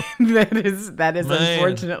 that is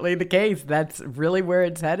unfortunately the case. That's really where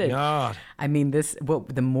it's headed. God. I mean,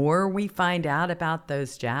 the more we find out about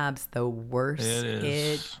those jabs, the worse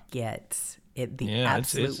it gets.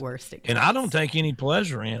 Absolute worst it gets. And I don't take any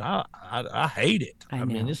pleasure in it. I hate it. I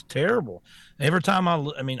mean, it's terrible. Every time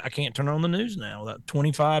I can't turn on the news now. That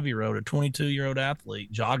 25-year-old or 22-year-old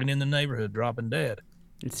athlete jogging in the neighborhood, dropping dead.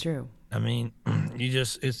 It's true. I mean,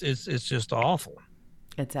 it's just awful.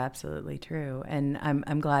 It's absolutely true. And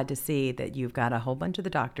I'm glad to see that you've got a whole bunch of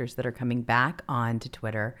the doctors that are coming back onto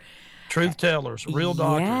Twitter. Truth tellers, real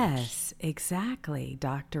doctors. Yes, exactly.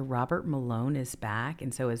 Dr. Robert Malone is back,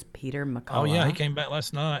 and so is Peter McCullough. Oh, yeah, he came back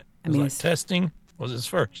last night. Testing was his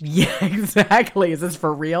first. Yeah, exactly. Is this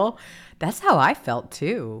for real? That's how I felt,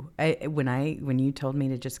 too. When you told me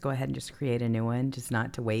to just go ahead and just create a new one, just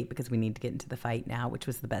not to wait because we need to get into the fight now, which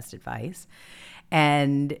was the best advice.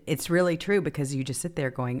 And it's really true because you just sit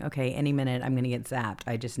there going, okay, any minute I'm going to get zapped.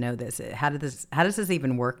 I just know this. How does this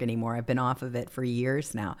even work anymore? I've been off of it for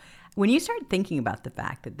years now. When you start thinking about the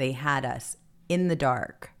fact that they had us in the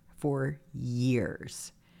dark for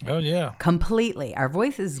years. Oh, yeah. Completely. Our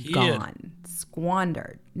voice is gone,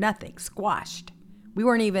 squandered, nothing, squashed. We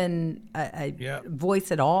weren't even a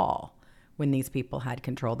voice at all when these people had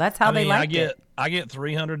control. That's how they liked it. I get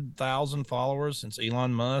 300,000 followers since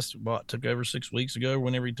Elon Musk took over 6 weeks ago.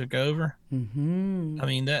 Whenever he took over, I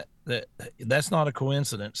mean that's not a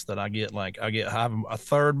coincidence that I have a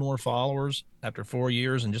third more followers after 4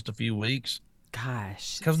 years in just a few weeks.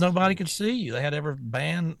 Gosh, because nobody could see you. They had every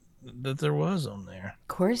ban that there was on there. Of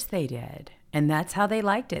course they did. And that's how they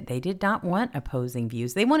liked it. They did not want opposing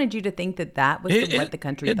views. They wanted you to think that was what the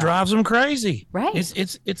country thought. It drives them crazy. Right.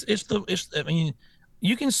 I mean,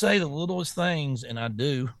 you can say the littlest things, and I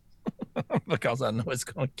do, because I know it's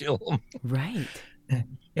going to kill them. Right.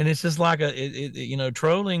 And it's just like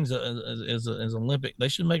trolling is Olympic. They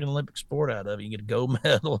should make an Olympic sport out of it. You get a gold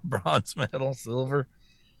medal, bronze medal, silver.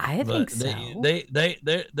 I think so.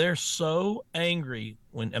 They're so angry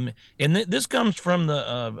and this comes from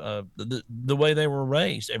the way they were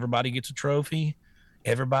raised. Everybody gets a trophy.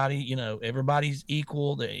 Everybody's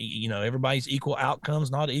equal. Everybody's equal outcomes,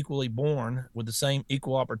 not equally born with the same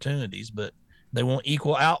equal opportunities, but they want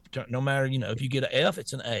equal out. No matter, if you get an F,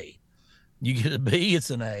 it's an A. You get a B, it's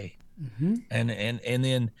an A. Mm-hmm. And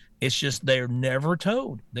then it's just, they're never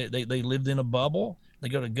told. They lived in a bubble. They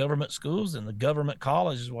go to government schools, and the government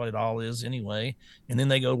college is what it all is anyway. And then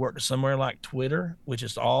they go work somewhere like Twitter, which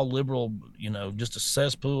is all liberal, just a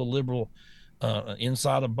cesspool of liberal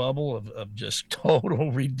inside a bubble of just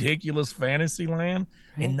total ridiculous fantasy land.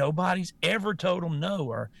 Right. And nobody's ever told them no,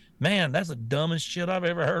 or, man, that's the dumbest shit I've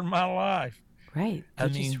ever heard in my life. Right. I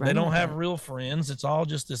mean, they don't have real friends. It's all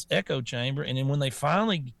just this echo chamber. And then when they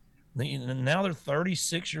finally, now they're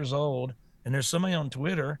 36 years old, and there's somebody on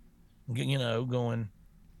Twitter, going,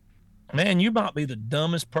 man, you might be the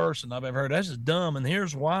dumbest person I've ever heard. That's just dumb, and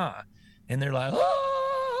here's why. And they're like,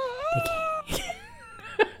 oh,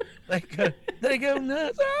 they go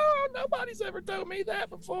nuts. Oh, nobody's ever told me that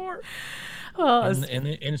before. Oh,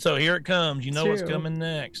 and so here it comes. You know what's coming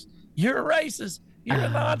next. You're a racist. You're a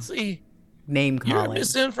Nazi. Name calling. You're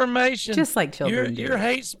misinformation. Just like children do. You're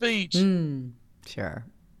hate speech. Sure.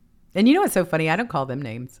 And you know what's so funny? I don't call them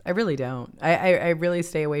names. I really don't. I really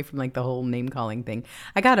stay away from like the whole name calling thing.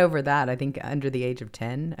 I got over that. I think under the age of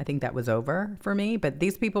 10, I think that was over for me. But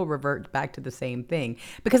these people revert back to the same thing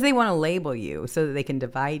because they want to label you so that they can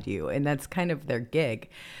divide you. And that's kind of their gig.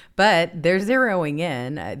 But they're zeroing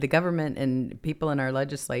in. The government and people in our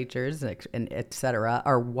legislatures and et cetera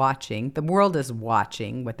are watching. The world is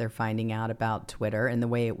watching what they're finding out about Twitter and the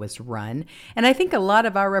way it was run. And I think a lot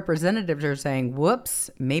of our representatives are saying, whoops,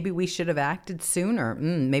 maybe we should have acted sooner.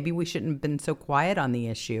 Maybe we shouldn't have been so quiet on the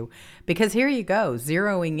issue. Because here you go,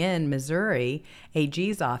 zeroing in, Missouri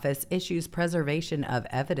AG's office issues preservation of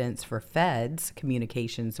evidence for feds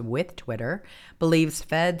communications with Twitter, believes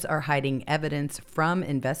feds are hiding evidence from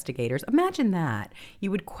investigators. Imagine that.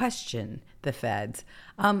 You would question the feds.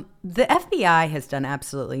 The FBI has done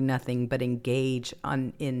absolutely nothing but engage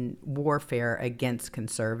in warfare against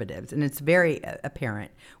conservatives, and it's very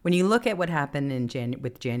apparent. When you look at what happened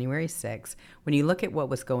with January 6th, when you look at what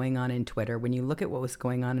was going on in Twitter, when you look at what was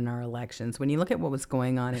going on in our elections, when you look at what was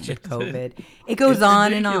going on with COVID, it goes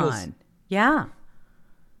on ridiculous. And on. Yeah.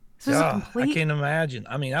 I can't imagine.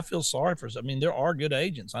 I mean, I feel sorry for. I mean, there are good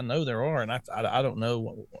agents. I know there are, and I don't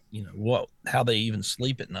know, how they even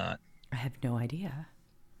sleep at night. I have no idea.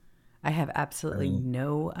 I have absolutely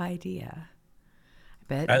no idea. I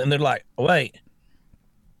bet. And they're like, wait,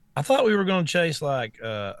 I thought we were going to chase like,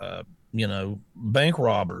 bank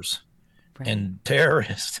robbers and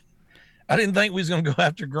terrorists. I didn't think we was going to go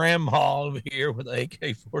after grandma over here with an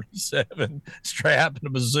AK-47 strap and a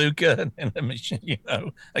bazooka and a machine,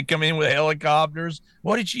 they come in with helicopters.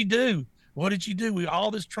 What did she do?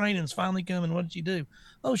 All this training's finally coming. What did she do?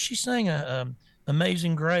 Oh, she sang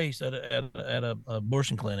Amazing Grace at a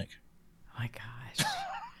abortion clinic. Oh my gosh.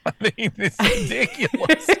 I mean, it's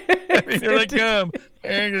ridiculous. Here they come.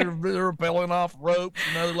 And they're rappelling off ropes,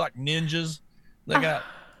 like ninjas. They got,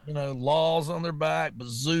 laws on their back,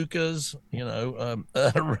 bazookas,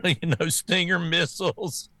 Stinger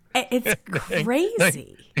missiles. It's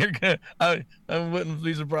crazy. I wouldn't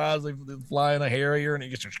be surprised if they fly in a Harrier and it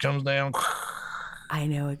just comes down. I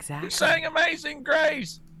know exactly. He sang Amazing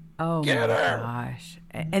Grace. Oh my gosh.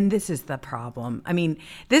 And this is the problem. I mean,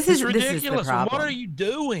 this is ridiculous. This is the problem. What are you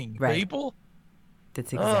doing, people?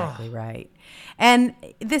 That's exactly right. And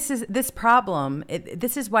this problem,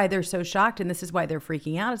 this is why they're so shocked, and this is why they're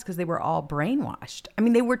freaking out, is because they were all brainwashed. I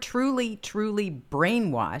mean, they were truly, truly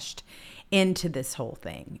brainwashed into this whole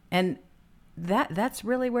thing. And that's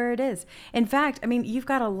really where it is. In fact, I mean, you've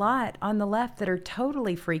got a lot on the left that are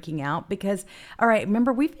totally freaking out because, all right,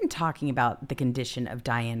 remember, we've been talking about the condition of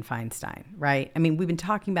Dianne Feinstein, right? I mean, we've been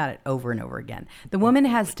talking about it over and over again. The woman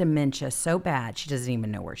has dementia so bad, she doesn't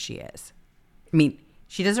even know where she is. I mean,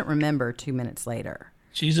 she doesn't remember 2 minutes later.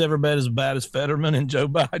 She's every bit as bad as Fetterman and Joe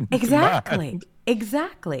Biden. Exactly. Combined.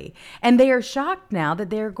 Exactly. And they are shocked now that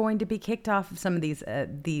they're going to be kicked off of some of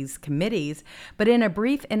these committees. But in a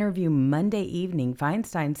brief interview Monday evening,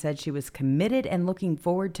 Feinstein said she was committed and looking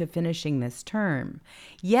forward to finishing this term.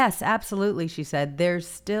 Yes, absolutely, she said. There's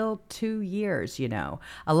still 2 years, you know.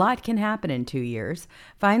 A lot can happen in 2 years.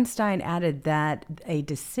 Feinstein added that a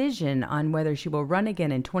decision on whether she will run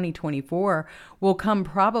again in 2024 will come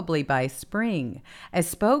probably by spring. A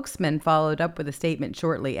spokesman followed up with a statement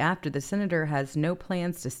shortly after. The senator has no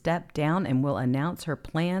plans to step down and will announce her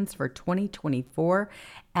plans for 2024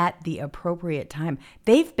 at the appropriate time.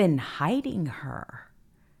 They've been hiding her.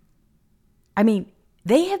 I mean,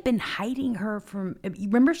 they have been hiding her from,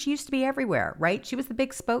 remember, she used to be everywhere, right? She was the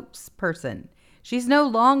big spokesperson. She's no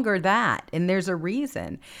longer that, and there's a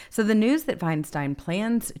reason. So the news that Feinstein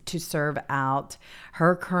plans to serve out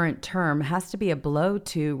her current term has to be a blow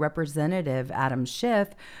to Representative Adam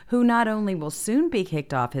Schiff, who not only will soon be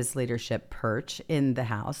kicked off his leadership perch in the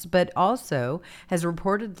House, but also has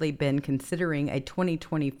reportedly been considering a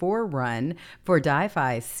 2024 run for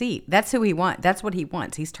Daifi's seat. That's who he wants. That's what he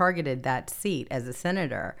wants. He's targeted that seat as a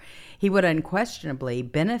senator. He would unquestionably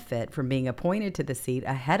benefit from being appointed to the seat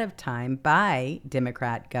ahead of time by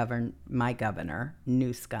Democrat my governor,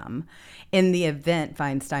 Newsom, in the event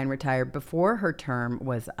Feinstein retired before her term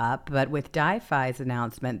was up. But with Daifi's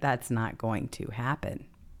announcement, that's not going to happen.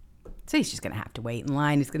 So he's just going to have to wait in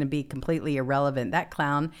line. He's going to be completely irrelevant. That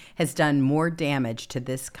clown has done more damage to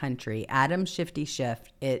this country. Adam Shifty Schiff,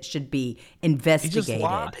 it should be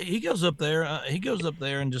investigated. He goes up there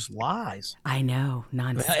and just lies. I know,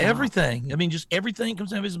 nonstop. Everything. I mean, just everything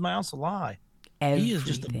comes out of his mouth a lie. Everything. He is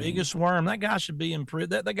just the biggest worm. That guy should be in prison.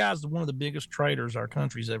 That guy's one of the biggest traitors our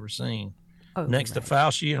country's ever seen. Next to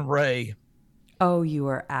Fauci and Ray. Oh, you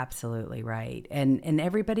are absolutely right. And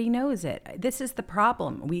everybody knows it. This is the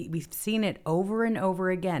problem. We've seen it over and over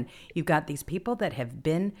again. You've got these people that have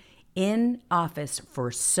been in office for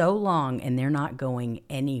so long and they're not going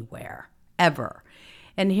anywhere, ever.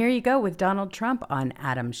 And here you go with Donald Trump on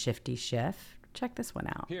Adam Shifty Schiff. Check this one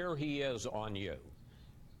out. Here he is on you.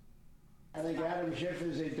 I think Adam Schiff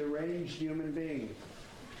is a deranged human being.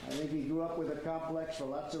 I think he grew up with a complex for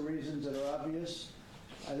lots of reasons that are obvious.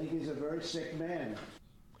 I think he's a very sick man.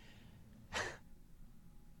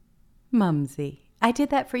 Mumsy. I did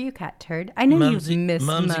that for you, Cat Turd. I know you miss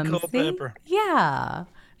Mumsy. Culpepper. Yeah,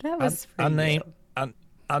 that was for you.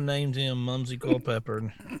 I named him Mumsy Culpepper,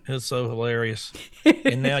 and it's so hilarious.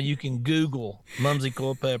 And now you can Google Mumsy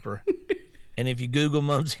Culpepper, and if you Google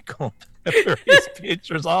Mumsy Culpepper, his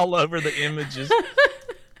picture's all over the images.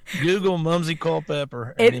 Google Mumsy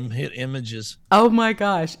Culpepper and then hit images. Oh my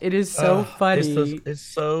gosh, it is so funny. It's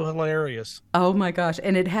so hilarious. Oh my gosh,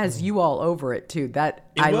 and it has you all over it too.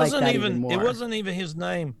 I like that even more. It wasn't even his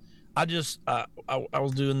name. I just I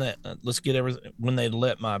was doing that. Let's get everything when they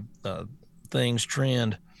let my things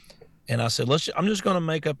trend, and I said I'm just going to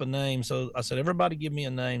make up a name. So I said everybody give me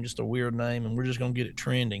a name, just a weird name, and we're just going to get it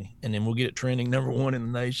trending, and then we'll get it trending #1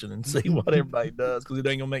 in the nation and see what everybody does because it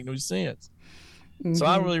ain't gonna make no sense. Mm-hmm. So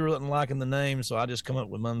I really wasn't liking the name, so I just come up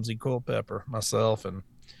with Mumsy Culpepper myself and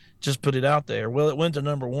just put it out there. Well, it went to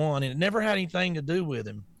 #1, and it never had anything to do with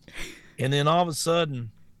him. And then all of a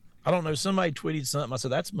sudden, I don't know, somebody tweeted something. I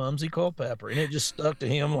said, that's Mumsy Culpepper, and it just stuck to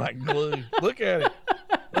him like glue. Look at it.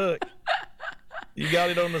 Look. You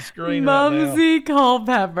got it on the screen Mumsy right now.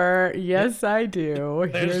 Culpepper. Yes, I do.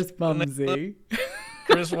 Here's Mumsy.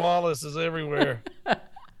 Chris Wallace is everywhere.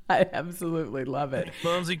 I absolutely love it.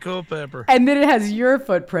 Mumsy Culpepper. And then it has your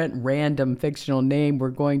footprint, random fictional name we're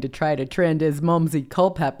going to try to trend is Mumsy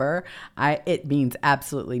Culpepper. It means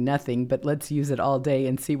absolutely nothing, but let's use it all day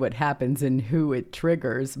and see what happens and who it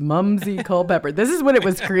triggers. Mumsy Culpepper. This is when it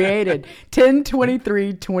was created,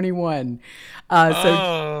 10/23/21.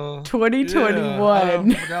 So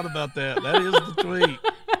 2021. Yeah. I forgot about that. That is the tweet.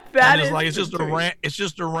 It's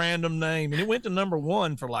just a random name, and it went to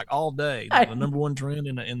 #1 for like all day. The #1 trend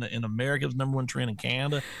in America, it was #1 trend in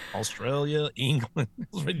Canada, Australia, England. It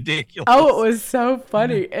was ridiculous. Oh, it was so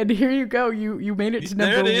funny. And here you go. You made it to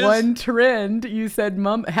 #1 trend. You said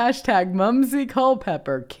hashtag Mumsy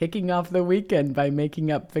Culpepper, kicking off the weekend by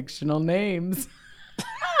making up fictional names.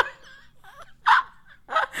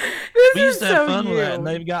 We used to have fun with that, and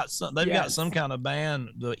they've got some kind of ban.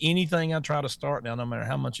 Anything I try to start now, no matter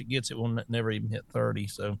how much it gets, it will never even hit 30.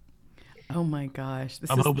 So, oh my gosh,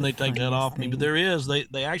 I'm hoping they take that off me. But there is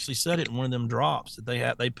they actually said it in one of them drops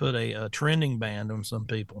that they put a trending ban on some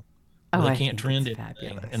people. They can't trend it,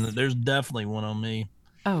 and there's definitely one on me.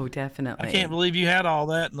 Oh, definitely. I can't believe you had all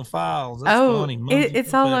that in the files. That's funny.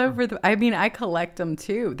 It's all over I mean, I collect them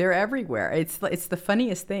too. They're everywhere. It's the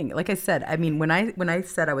funniest thing. Like I said, I mean, when I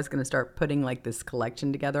said I was going to start putting like this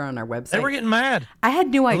collection together on our website, they were getting mad. I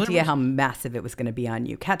had no idea how massive it was going to be on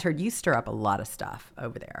you. Cat Turd, you stir up a lot of stuff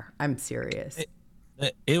over there. I'm serious.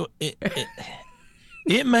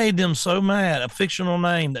 It made them so mad. A fictional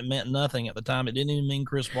name that meant nothing at the time. It didn't even mean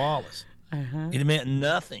Chris Wallace. It meant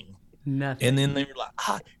nothing. Nothing. And then they were like,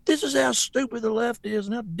 this is how stupid the left is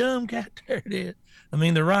and how dumb Cat Turd is. I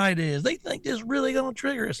mean, the right is. They think this is really going to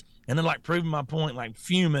trigger us. And then like proving my point, like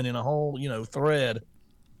fuming in a whole, thread.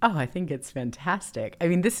 Oh, I think it's fantastic. I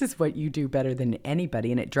mean, this is what you do better than anybody,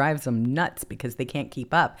 and it drives them nuts because they can't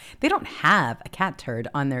keep up. They don't have a cat turd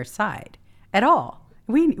on their side at all.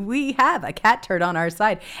 We have a cat turd on our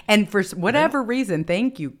side. And for whatever reason,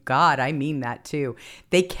 thank you, God, I mean that too.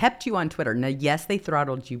 They kept you on Twitter. Now, yes, they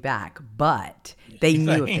throttled you back, but they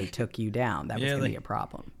knew if they took you down, that was going to be a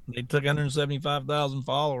problem. They took 175,000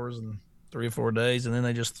 followers in 3 or 4 days, and then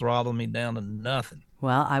they just throttled me down to nothing.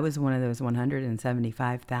 Well, I was one of those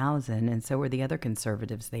 175,000, and so were the other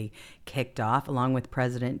conservatives they kicked off, along with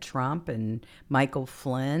President Trump and Michael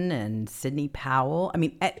Flynn and Sidney Powell. I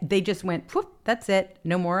mean, they just went, whoop, that's it.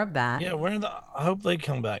 No more of that. Yeah, I hope they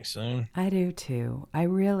come back soon. I do, too. I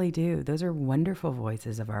really do. Those are wonderful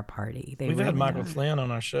voices of our party. We've had Michael Flynn on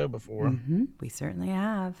our show before. Mm-hmm. We certainly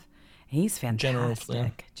have. He's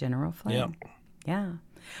fantastic. General Flynn. Yep. Yeah.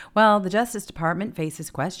 Well, the Justice Department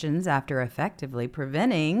faces questions after effectively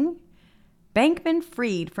preventing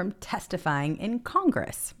Bankman-Fried from testifying in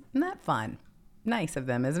Congress. Isn't that fun? Nice of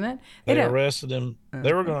them, isn't it? They arrested him.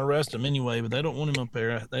 They were going to arrest him anyway, but they don't want him up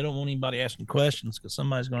there. They don't want anybody asking questions because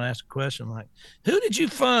somebody's going to ask a question like, who did you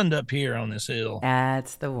fund up here on this hill?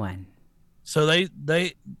 That's the one. So they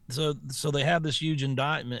have this huge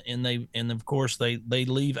indictment, and of course they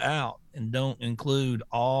leave out and don't include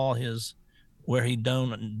all his where he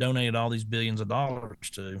donated all these billions of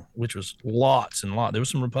dollars to, which was lots and lots. There were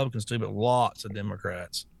some Republicans too, but lots of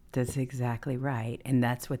Democrats. That's exactly right, and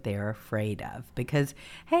that's what they're afraid of because,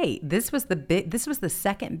 hey, this was the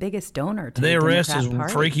second biggest donor to they the arrest Democrat his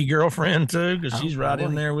Party. Freaky girlfriend too because she's right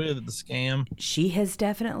in there with it, the scam. She has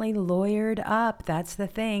definitely lawyered up. That's the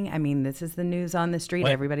thing. I mean, this is the news on the street.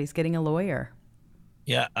 Everybody's getting a lawyer.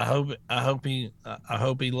 Yeah, I hope he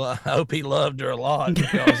loved her a lot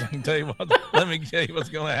because I can tell you what. Let me tell you what's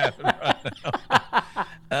going to happen right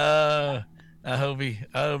now. I hope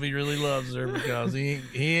he really loves her because he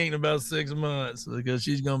ain't about 6 months because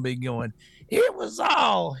she's going to be going, it was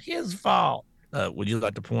all his fault. Would you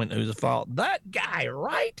like to point who's the fault? That guy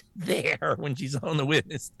right there when she's on the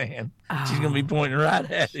witness stand. She's going to be pointing right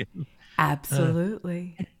at him.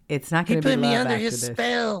 Absolutely. It's not going to be He put me love under after his this.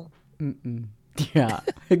 spell. Mm-mm. Yeah,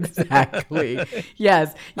 exactly.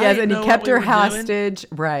 Yes, and he kept her hostage.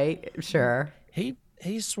 Right, sure. He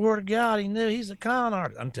swore to God he knew he's a con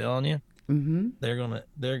artist. I'm telling you. Mm-hmm.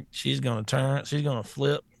 She's gonna turn. She's gonna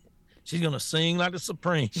flip. She's gonna sing like the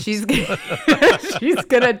Supremes. She's gonna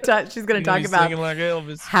talk about like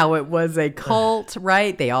Elvis. How it was a cult,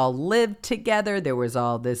 right? They all lived together. There was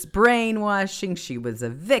all this brainwashing. She was a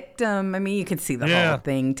victim. I mean, you could see the whole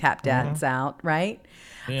thing tap dance out, right?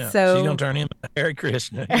 Yeah, so she's gonna turn him into Hare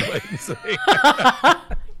Krishna. You wait and see.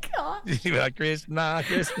 God. She's like Krishna.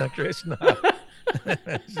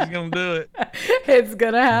 She's gonna do it. It's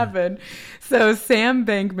gonna happen. So Sam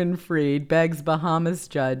Bankman-Fried begs Bahamas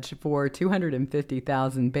judge for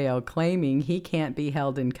 $250,000 bail, claiming he can't be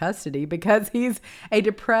held in custody because he's a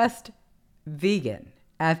depressed vegan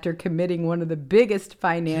after committing one of the biggest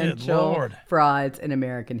financial frauds in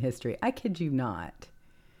American history. I kid you not.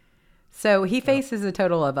 So he faces a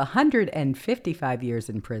total of 155 years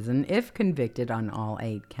in prison if convicted on all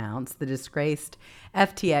 8 counts. The disgraced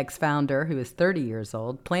FTX founder, who is 30 years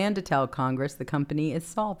old, planned to tell Congress the company is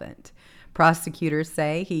solvent. Prosecutors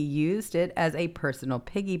say he used it as a personal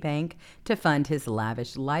piggy bank to fund his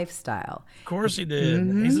lavish lifestyle. Of course he did.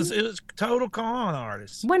 Mm-hmm. He's a total con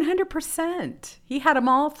artist. 100%. He had them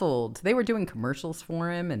all fooled. They were doing commercials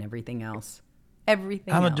for him and everything else. I'm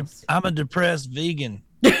a depressed vegan.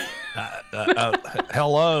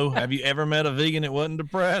 Hello, have you ever met a vegan that wasn't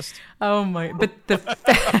depressed? Oh my! But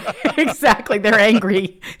exactly, they're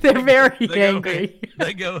angry. They're very angry.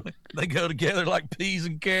 They go together like peas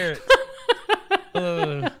and carrots.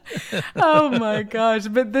 Oh my gosh!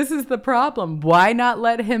 But this is the problem. Why not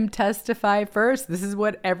let him testify first? This is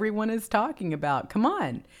what everyone is talking about. Come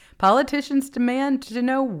on. Politicians demand to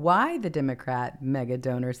know why the Democrat mega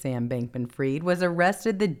donor Sam Bankman-Fried was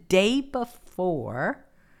arrested the day before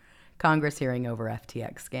Congress hearing over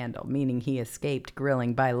FTX scandal, meaning he escaped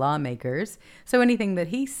grilling by lawmakers, so anything that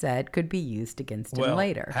he said could be used against him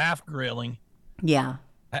later. Half grilling. Yeah.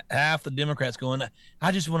 Half the Democrats going,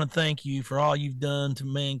 I just want to thank you for all you've done to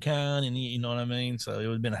mankind, and you know what I mean? So it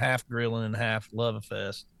would have been half grilling and half love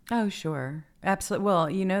fest. Oh, sure. Absolutely. Well,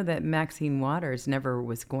 you know that Maxine Waters never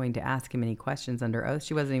was going to ask him any questions under oath.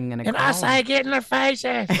 She wasn't even going to call him. And I say, get in their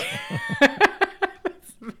faces.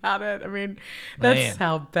 That's about it. I mean, that's Man.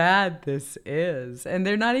 how bad this is. And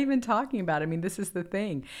they're not even talking about it. I mean, this is the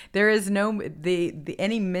thing. There is no,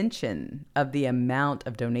 any mention of the amount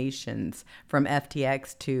of donations from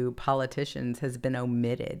FTX to politicians has been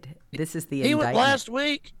omitted. This is the indictment. Last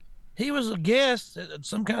week. He was a guest at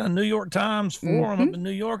some kind of New York Times forum up in New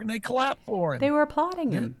York, and they clapped for him. They were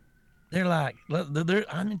applauding him. They're like,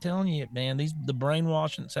 I'm telling you, man, the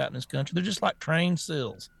brainwashing that's happening in this country, they're just like trained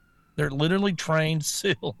seals. They're literally trained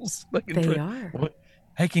seals. They are.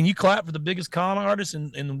 Hey, can you clap for the biggest con artist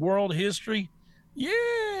in world history?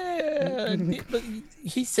 Yeah. But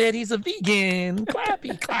he said he's a vegan.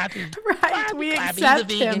 Clappy, clappy. Right, clappy, we clappy.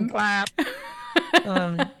 accept He's a vegan. him. Clap.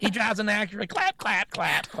 He drives an Acura. Clap, clap,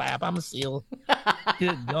 clap, clap. I'm a seal.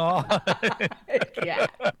 Good God. Yeah.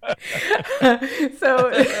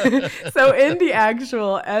 So in the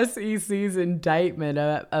actual SEC's indictment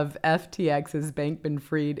of FTX's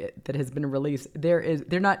Bankman-Fried that has been released,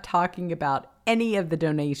 they're not talking about any of the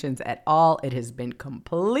donations at all. It has been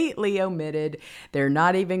completely omitted. They're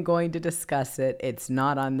not even going to discuss it. It's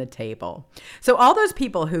not on the table. So all those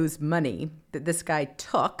people whose money that this guy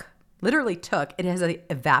literally took, it has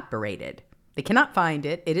evaporated. They cannot find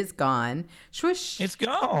it. It is gone. Swish. It's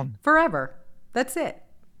gone. Forever. That's it.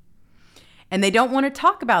 And they don't want to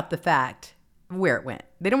talk about the fact where it went.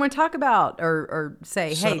 They don't want to talk about or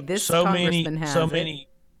say, hey, this congressman has it.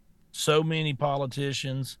 So many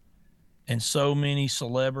politicians and so many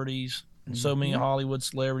celebrities and so many Hollywood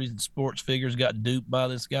celebrities and sports figures got duped by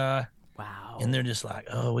this guy. Wow. And they're just like,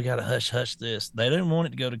 oh, we got to hush this. They didn't want it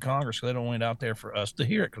to go to Congress, so they don't want it out there for us to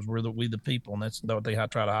hear it because we the people, and that's what they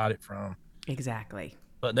try to hide it from. Exactly.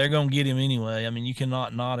 But they're going to get him anyway. I mean, you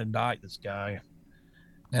cannot not indict this guy.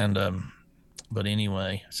 And but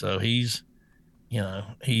anyway, so he's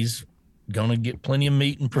going to get plenty of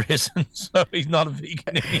meat in prison, so he's not a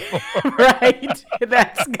vegan anymore. Right.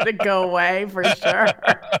 That's going to go away for sure.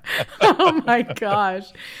 Oh, my gosh.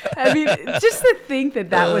 I mean, just to think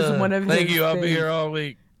that was one of his Thank you. I'll things. be here all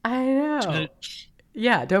week. I know.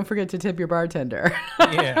 Yeah, don't forget to tip your bartender.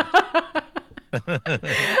 Yeah.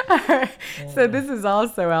 All right. So this is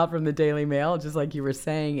also out from the Daily Mail, just like you were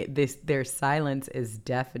saying. Their silence is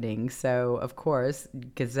deafening. So of course,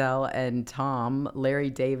 Gazelle and Tom, Larry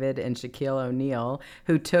David and Shaquille O'Neal,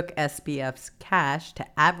 who took SBF's cash to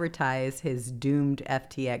advertise his doomed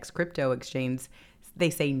FTX crypto exchange, they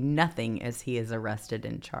say nothing as he is arrested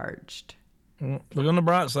and charged. Look on the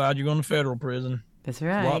bright side. You're going to federal prison. That's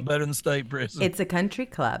right. It's a lot better than state prison. It's a country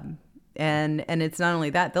club. And it's not only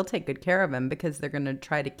that, they'll take good care of him because they're going to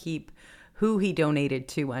try to keep who he donated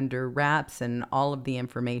to under wraps and all of the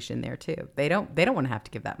information there too. They don't want to have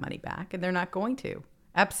to give that money back, and they're not going to.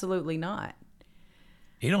 Absolutely not.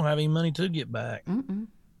 He don't have any money to get back. Mm-mm.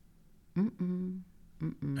 Mm-mm.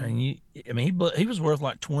 Mm-mm. And he was worth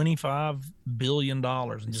like $25 billion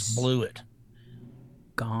and just blew it.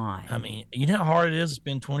 Gone. I mean, you know how hard it is to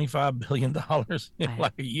spend $25 billion in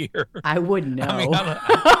like a year? I wouldn't know. I mean,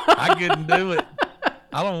 I couldn't do it.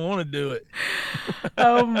 I don't want to do it.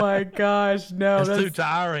 Oh my gosh, no. That's too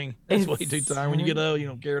tiring. That's way too tiring. When you get old, you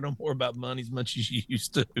don't care no more about money as much as you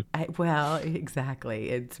used to. Well, exactly.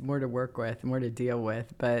 It's more to work with, more to deal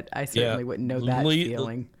with, but I certainly wouldn't know that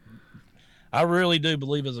feeling. I really do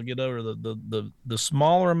believe as I get older, the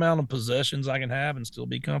smaller amount of possessions I can have and still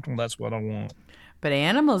be comfortable, that's what I want. But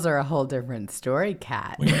animals are a whole different story,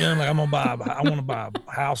 Kat. When you're done, like I want to buy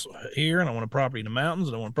a house here, and I want a property in the mountains,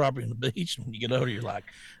 and I want a property on the beach. And when you get older, you're like,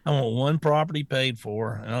 I want one property paid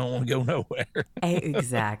for, and I don't want to go nowhere.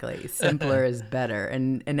 Exactly. Simpler is better.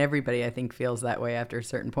 And everybody, I think, feels that way after a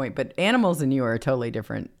certain point. But animals and you are a totally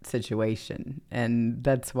different situation. And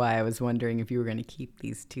that's why I was wondering if you were going to keep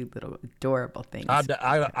these two little adorable things.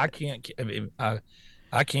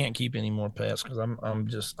 I can't keep any more pets because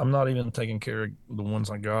I'm not even taking care of the ones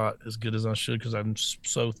I got as good as I should because there's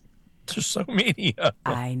so many of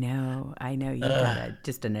them. I know. You got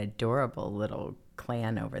just an adorable little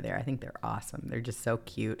clan over there. I think they're awesome. They're just so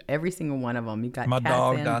cute. Every single one of them. You got my cats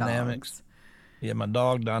dog and dynamics. Dogs. Yeah, my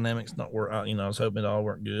dog dynamics not work. I was hoping it all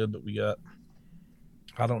worked good, but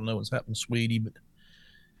I don't know what's happened, Sweetie, but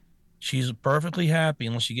she's perfectly happy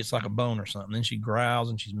unless she gets like a bone or something. Then she growls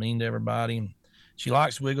and she's mean to everybody. And she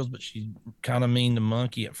likes Wiggles, but she's kind of mean to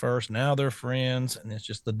Monkey at first. Now they're friends, and it's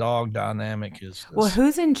just the dog dynamic is. Well,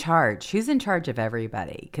 who's in charge? Who's in charge of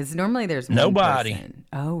everybody? Because normally there's one nobody. person.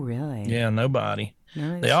 Oh, really? Yeah, nobody.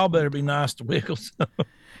 They all better be nice to Wiggles.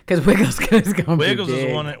 Because Wiggles is going to be Wiggles big.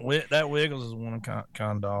 is that Wiggles is one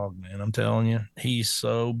kind dog, man. I'm telling you, he's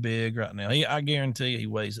so big right now. I guarantee you, he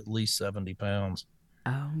weighs at least 70 pounds.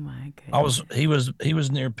 Oh my goodness. He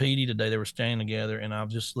was near Petey today. They were staying together, and I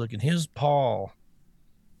was just looking. His paw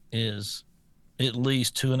is at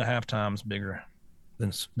least 2.5 times bigger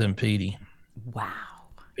than Petey. Wow.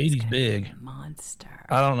 Petey's big. Monster.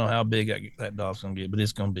 I don't know how big that dog's gonna get, but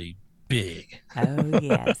it's gonna be big. Oh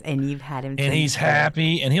yes, and you've had him. And he's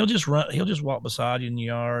happy, and he'll just walk beside you in the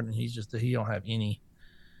yard, and he don't have any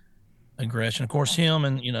aggression. Of course, him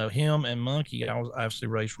and Monkey, I was actually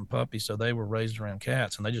raised from puppies, so they were raised around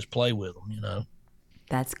cats, and they just play with them.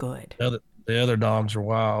 That's good. The other dogs are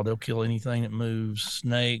wild. They'll kill anything that moves,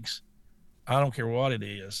 snakes. I don't care what it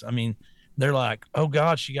is. I mean, they're like, oh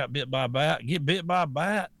God, she got bit by a bat. Get bit by a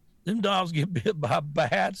bat. Them dogs get bit by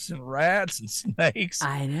bats and rats and snakes.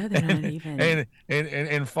 I know, they're not even.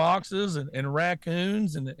 And foxes and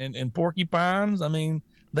raccoons and porcupines. I mean,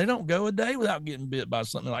 they don't go a day without getting bit by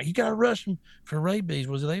something. Like, you got to rush them for rabies.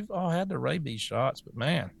 They've all had their rabies shots, but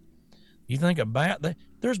man, you think a bat,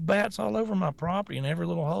 there's bats all over my property in every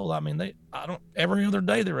little hole. I mean, every other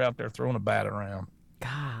day they're out there throwing a bat around.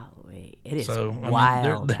 Golly, it is I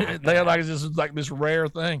wild. mean, they're like, this is like this rare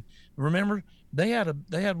thing. Remember, they had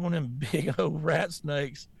one of them big old rat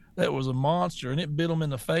snakes that was a monster, and it bit them in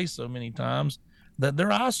the face so many times that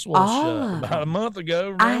their eyes swelled shut about a month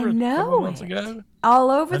ago. Remember, I know, a couple months ago, all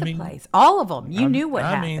over the place, all of them. You knew what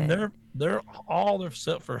happened. I mean, they're all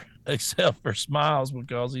except for Smiles,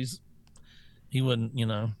 because he wouldn't,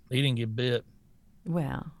 he didn't get bit.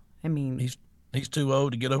 Well, I mean, he's too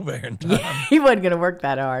old to get over there in time. Yeah, he wasn't going to work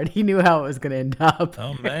that hard. He knew how it was going to end up.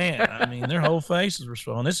 Oh man, I mean, their whole faces were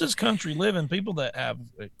swollen. This is country living. People that have,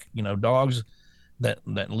 dogs that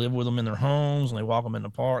live with them in their homes, and they walk them in the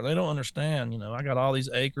park. They don't understand. I got all these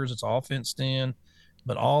acres. It's all fenced in,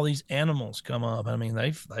 but all these animals come up. I mean,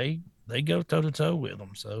 they go toe to toe with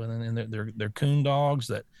them. So, and then they're coon dogs.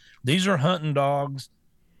 These are hunting dogs.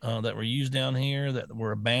 That were used down here, that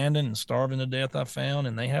were abandoned and starving to death, I found,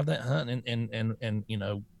 and they have that hunt. And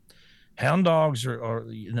hound dogs are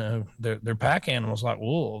they're pack animals like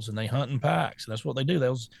wolves, and they hunt in packs. That's what they do.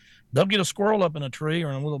 They'll get a squirrel up in a tree or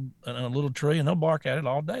in a little tree, and they'll bark at it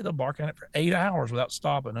all day. They'll bark at it for 8 hours without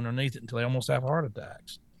stopping underneath it until they almost have heart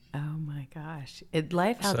attacks. Oh my gosh,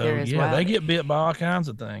 life out there is wild. They get bit by all kinds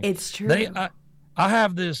of things. It's true. I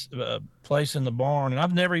have this place in the barn, and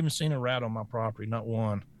I've never even seen a rat on my property, not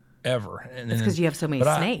one. Ever. And it's because you have so many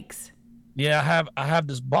snakes. I have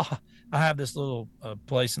this little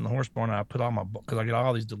place in the horse barn. I put all because I get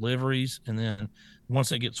all these deliveries, and then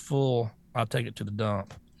once it gets full, I take it to the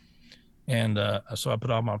dump. And so I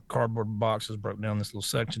put all my cardboard boxes, broke down this little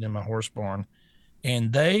section in my horse barn,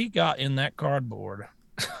 and they got in that cardboard.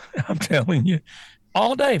 I'm telling you,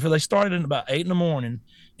 all day. They started in about 8 a.m,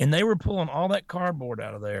 and they were pulling all that cardboard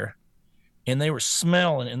out of there, and they were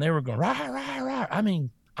smelling, and they were going rah rah rah. I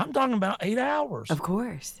mean, I'm talking about 8 hours. Of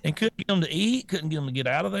course. And couldn't get them to eat, couldn't get them to get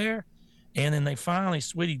out of there. And then they finally,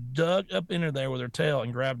 Sweetie dug up into there with her tail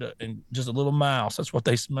and grabbed and just a little mouse. That's what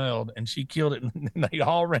they smelled. And she killed it. And they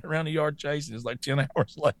all ran around the yard chasing. It's like 10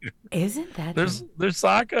 hours later. Isn't that? They're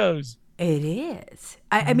psychos. It is.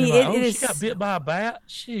 I mean, it is. She got bit by a bat?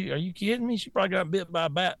 Are you kidding me? She probably got bit by a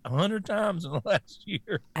bat 100 times in the last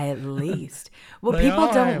year. At least. Well,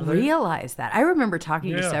 people don't realize that. I remember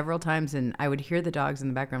talking to you several times, and I would hear the dogs in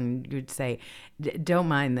the background, and you would say, don't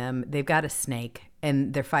mind them. They've got a snake,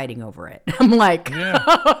 and they're fighting over it. I'm like,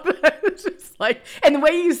 it's just like, and the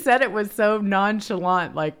way you said it was so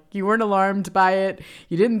nonchalant. Like, you weren't alarmed by it.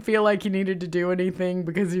 You didn't feel like you needed to do anything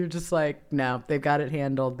because you're just like, no, they've got it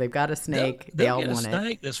handled. They've got a snake. They all want it. They'll get a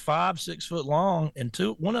snake that's 5-6 foot long, and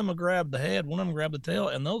one of them will grab the head, one of them will grab the tail,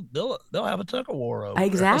 and they'll have a tug of war over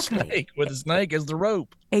exactly a snake with a snake as the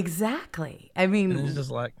rope. Exactly. I mean, and it's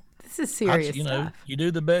just like, this is serious stuff. You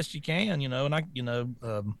do the best you can, and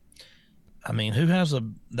I mean, who has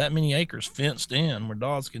that many acres fenced in where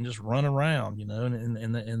dogs can just run around,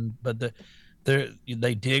 but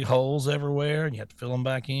they dig holes everywhere, and you have to fill them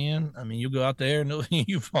back in. I mean, you go out there and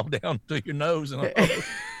you fall down to your nose in a hole.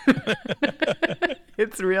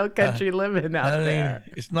 It's real country living out there.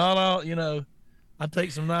 It's not all, I take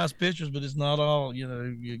some nice pictures, but it's not all,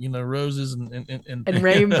 roses and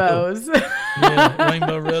rainbows. Yeah,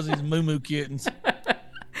 rainbow roses, moo kittens.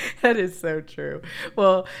 That is so true.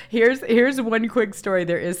 Well, here's one quick story.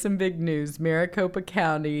 There is some big news. Maricopa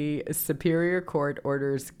County Superior Court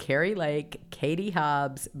orders Carrie Lake, Katie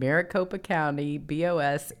Hobbs, Maricopa County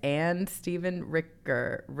BOS, and Stephen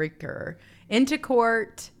Ricker into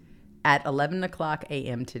court at 11 o'clock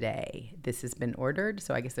a.m. today. This has been ordered,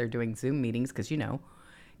 so I guess they're doing Zoom meetings because,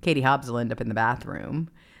 Katie Hobbs will end up in the bathroom.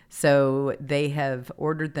 So they have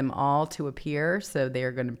ordered them all to appear. So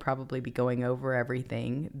they're going to probably be going over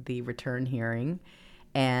everything, the return hearing,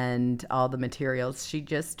 and all the materials. She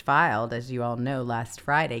just filed, as you all know, last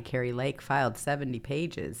Friday. Carrie Lake filed 70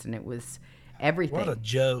 pages, and it was everything. What a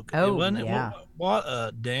joke. Oh, Wasn't it? yeah. What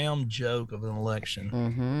a damn joke of an election.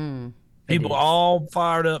 Mm-hmm. People all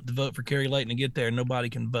fired up to vote for Carrie Lake, and to get there, nobody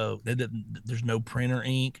can vote. There's no printer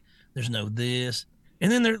ink. There's no this.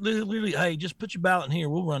 And then they're literally, hey, just put your ballot in here.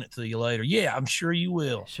 We'll run it to you later. Yeah, I'm sure you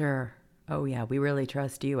will. Sure. Oh, yeah. We really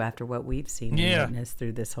trust you after what we've seen and witnessed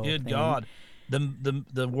through this whole thing. Good God.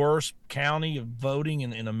 The worst county of voting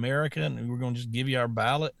in America, and we're going to just give you our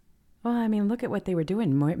ballot. Well, I mean, look at what they were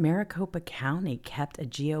doing. Maricopa County kept a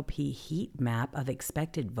GOP heat map of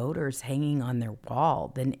expected voters hanging on their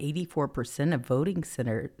wall. Then 84% of voting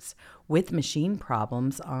centers with machine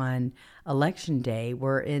problems on Election Day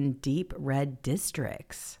were in deep red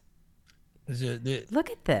districts. Look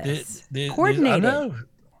at this. I Coordinated. know.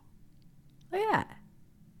 Look at that.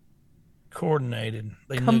 Coordinated.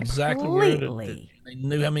 They knew exactly where they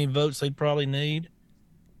knew how many votes they'd probably need,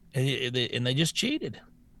 and they just cheated.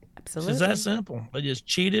 Absolutely. It's that simple. They just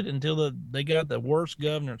cheated until they got the worst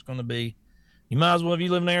governor it's going to be. You might as well, if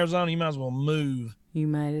you live in Arizona, you might as well move. You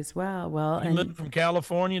might as well. Well, you move from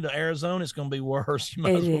California to Arizona, it's going to be worse. You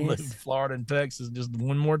might as well move to Florida and Texas just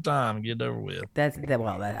one more time and get it over with.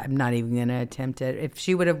 I'm not even going to attempt it. If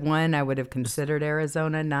she would have won, I would have considered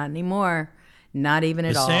Arizona. Not anymore. Not even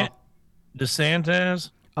at all.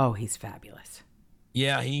 DeSantis? Oh, he's fabulous.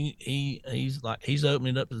 Yeah, he's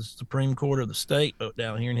opening up to the Supreme Court of the state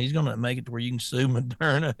down here, and he's going to make it to where you can sue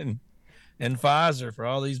Moderna and Pfizer for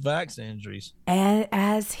all these vaccine injuries.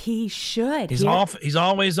 As he should. He's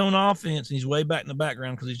always on offense, and he's way back in the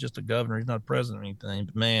background because he's just a governor. He's not a president or anything.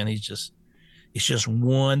 But man, it's just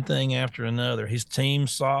one thing after another. His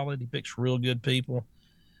team's solid. He picks real good people.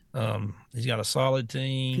 He's got a solid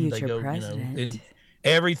team. Future president.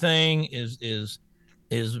 Everything is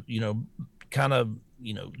kind of,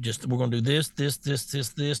 just we're going to do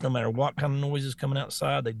this, no matter what kind of noise is coming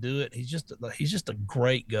outside, they do it. He's just a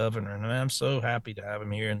great governor, and I'm so happy to have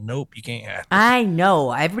him here. And nope, you can't have him. I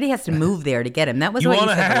know. Everybody has to move there to get him. That was what you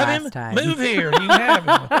said the last time. Move here. You can have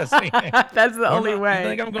him. That's the only way. You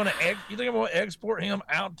think I'm going to export him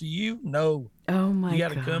out to you? No. Oh my God. You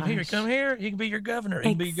got to come here. Come here. He can be your governor. He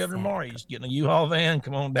can be your governor tomorrow. You just get in a U-Haul van.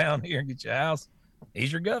 Come on down here and get your house.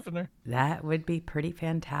 He's your governor. That would be pretty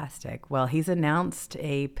fantastic. Well, he's announced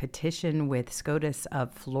a petition with SCOTUS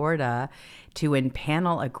of Florida to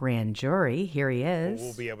impanel a grand jury. Here he is.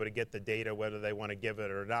 We'll be able to get the data whether they want to give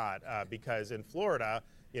it or not, because in Florida,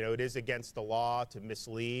 it is against the law to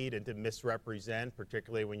mislead and to misrepresent,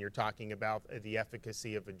 particularly when you're talking about the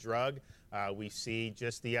efficacy of a drug. We see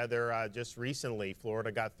just recently,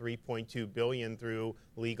 Florida got $3.2 billion through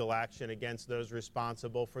legal action against those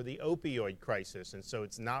responsible for the opioid crisis. And so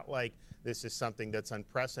it's not like this is something that's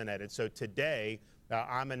unprecedented. So today,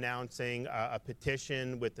 I'm announcing a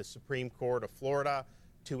petition with the Supreme Court of Florida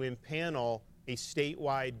to impanel a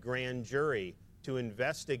statewide grand jury to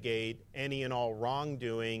investigate any and all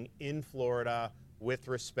wrongdoing in Florida with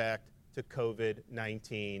respect to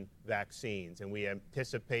COVID-19 vaccines. And we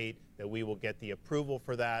anticipate that we will get the approval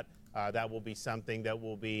for that. That will be something that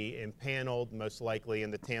will be impaneled, most likely in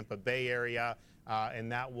the Tampa Bay area,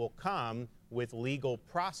 and that will come with legal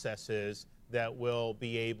processes that will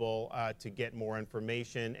be able to get more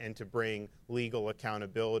information and to bring legal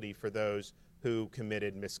accountability for those who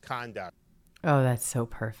committed misconduct. Oh, that's so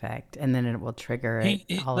perfect. And then it will trigger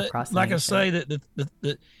it all across the nation. Like I say,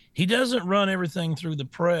 that he doesn't run everything through the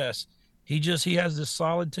press. He has this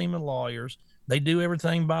solid team of lawyers. They do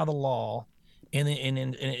everything by the law. And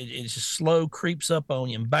it's just slow creeps up on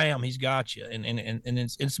you, and bam, he's got you. And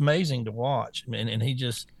it's amazing to watch.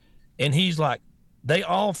 And he's like, they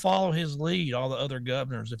all follow his lead, all the other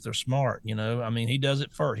governors, if they're smart, he does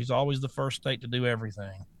it first. He's always the first state to do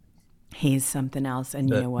everything. He's something else, and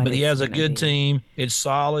you know what? But he has a good team. It's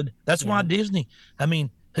solid. That's why Disney.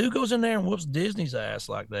 Who goes in there and whoops Disney's ass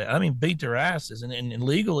like that? Beat their asses, and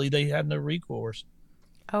legally they have no recourse.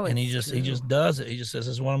 Oh, and he just does it. He just says,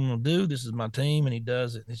 "This is what I'm going to do. This is my team," and he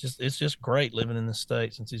does it. It's just great living in the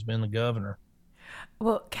state since he's been the governor.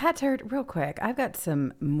 Well, Cat Turd, real quick, I've got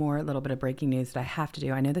some more little bit of breaking news that I have to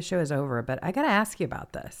do. I know the show is over, but I got to ask you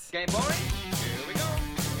about this. Game boy, here we go.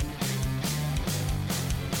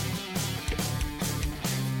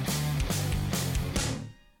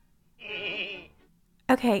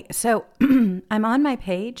 Okay, so I'm on my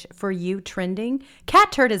page for you trending.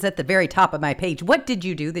 Cat Turd is at the very top of my page. What did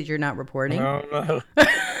you do that you're not reporting? Oh, no.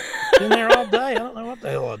 Been there all day. I don't know what the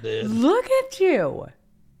hell I did. Look at you.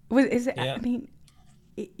 Is it? Yeah. I mean,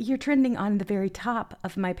 you're trending on the very top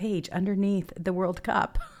of my page underneath the World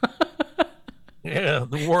Cup. Yeah,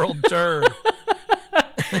 the world turd.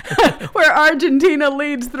 Where Argentina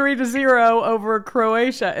leads 3-0 over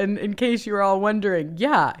Croatia. And in case you were all wondering,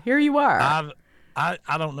 yeah, here you are.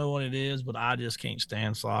 I don't know what it is, but I just can't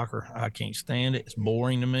stand soccer. I can't stand it. It's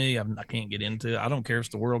boring to me. I can't get into it. I don't care if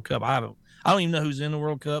it's the World Cup. I don't even know who's in the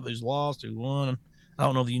World Cup, who's lost, who won. I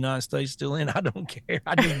don't know if the United States is still in. I don't care.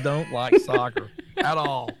 I just don't like soccer at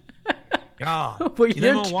all. God, well, you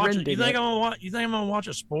think I'm gonna watch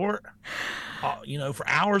a sport? For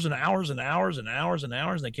hours and hours and hours and hours and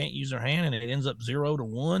hours. They can't use their hand, and it ends up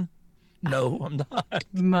 0-1. No, I'm not.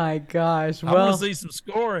 My gosh. I want to see some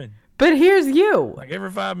scoring. But here's you. Like every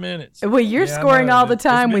 5 minutes. Well, you're scoring all the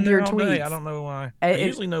time with your tweets. I don't know why. I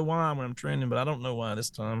usually know why when I'm trending, but I don't know why this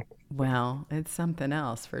time. Well, it's something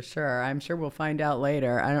else for sure. I'm sure we'll find out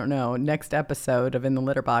later. I don't know. Next episode of In the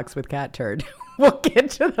Litter Box with Cat Turd. We'll get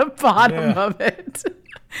to the bottom of it.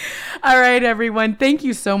 All right, everyone. Thank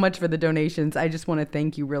you so much for the donations. I just want to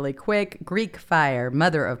thank you really quick. Greek Fire,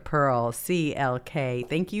 Mother of Pearl, CLK.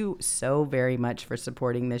 Thank you so very much for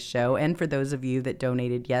supporting this show. And for those of you that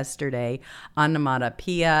donated yesterday, Anamata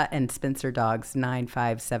Pia and Spencer Dogs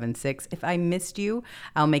 9576. If I missed you,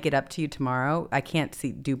 I'll make it up to you tomorrow. I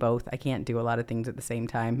can't do both. I can't do a lot of things at the same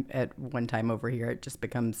time at one time over here. It just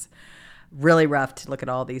becomes really rough to look at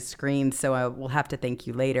all these screens, so I will have to thank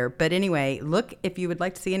you later. But anyway, look, if you would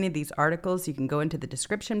like to see any of these articles, you can go into the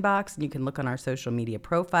description box and you can look on our social media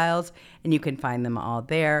profiles and you can find them all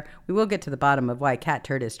there. We will get to the bottom of why Cat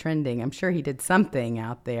Turd is trending. I'm sure he did something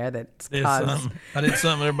out there that's caused... I did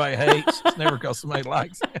something everybody hates. It's never because somebody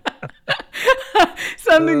likes it.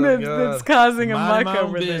 Something that's causing a muck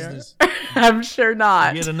over business. there. I'm sure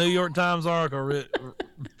not. You get a New York Times article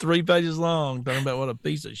 3 pages long talking about what a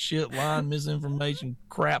piece of shit, lying, misinformation,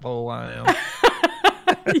 crap hole I am.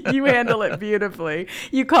 You handle it beautifully.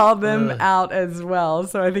 You call them out as well.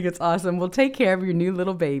 So I think it's awesome. We'll take care of your new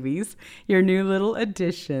little babies, your new little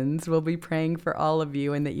additions. We'll be praying for all of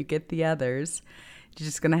you and that you get the others. You're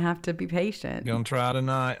just going to have to be patient. Going to try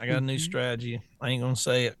tonight. I got a new strategy. I ain't going to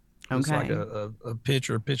say it. It's like a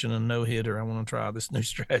pitcher pitching a no-hitter. I want to try this new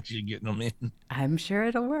strategy of getting them in. I'm sure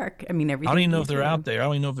it'll work. I mean, everything. I don't even know if they're out there. I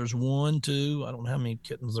don't even know if there's 1, 2. I don't know how many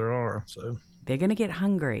kittens there are. So they're going to get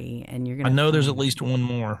hungry, and you're going to... I know there's at least 1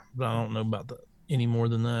 more, but I don't know about any more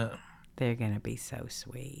than that. They're going to be so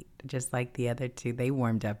sweet. Just like the other 2. They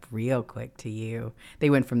warmed up real quick to you. They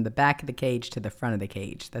went from the back of the cage to the front of the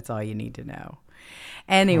cage. That's all you need to know.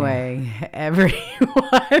 Anyway,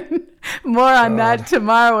 everyone, more on that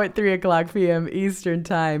tomorrow at 3:00 p.m. Eastern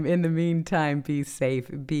Time. In the meantime, be safe,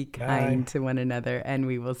 be kind to one another, and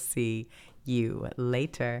we will see you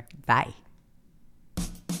later. Bye.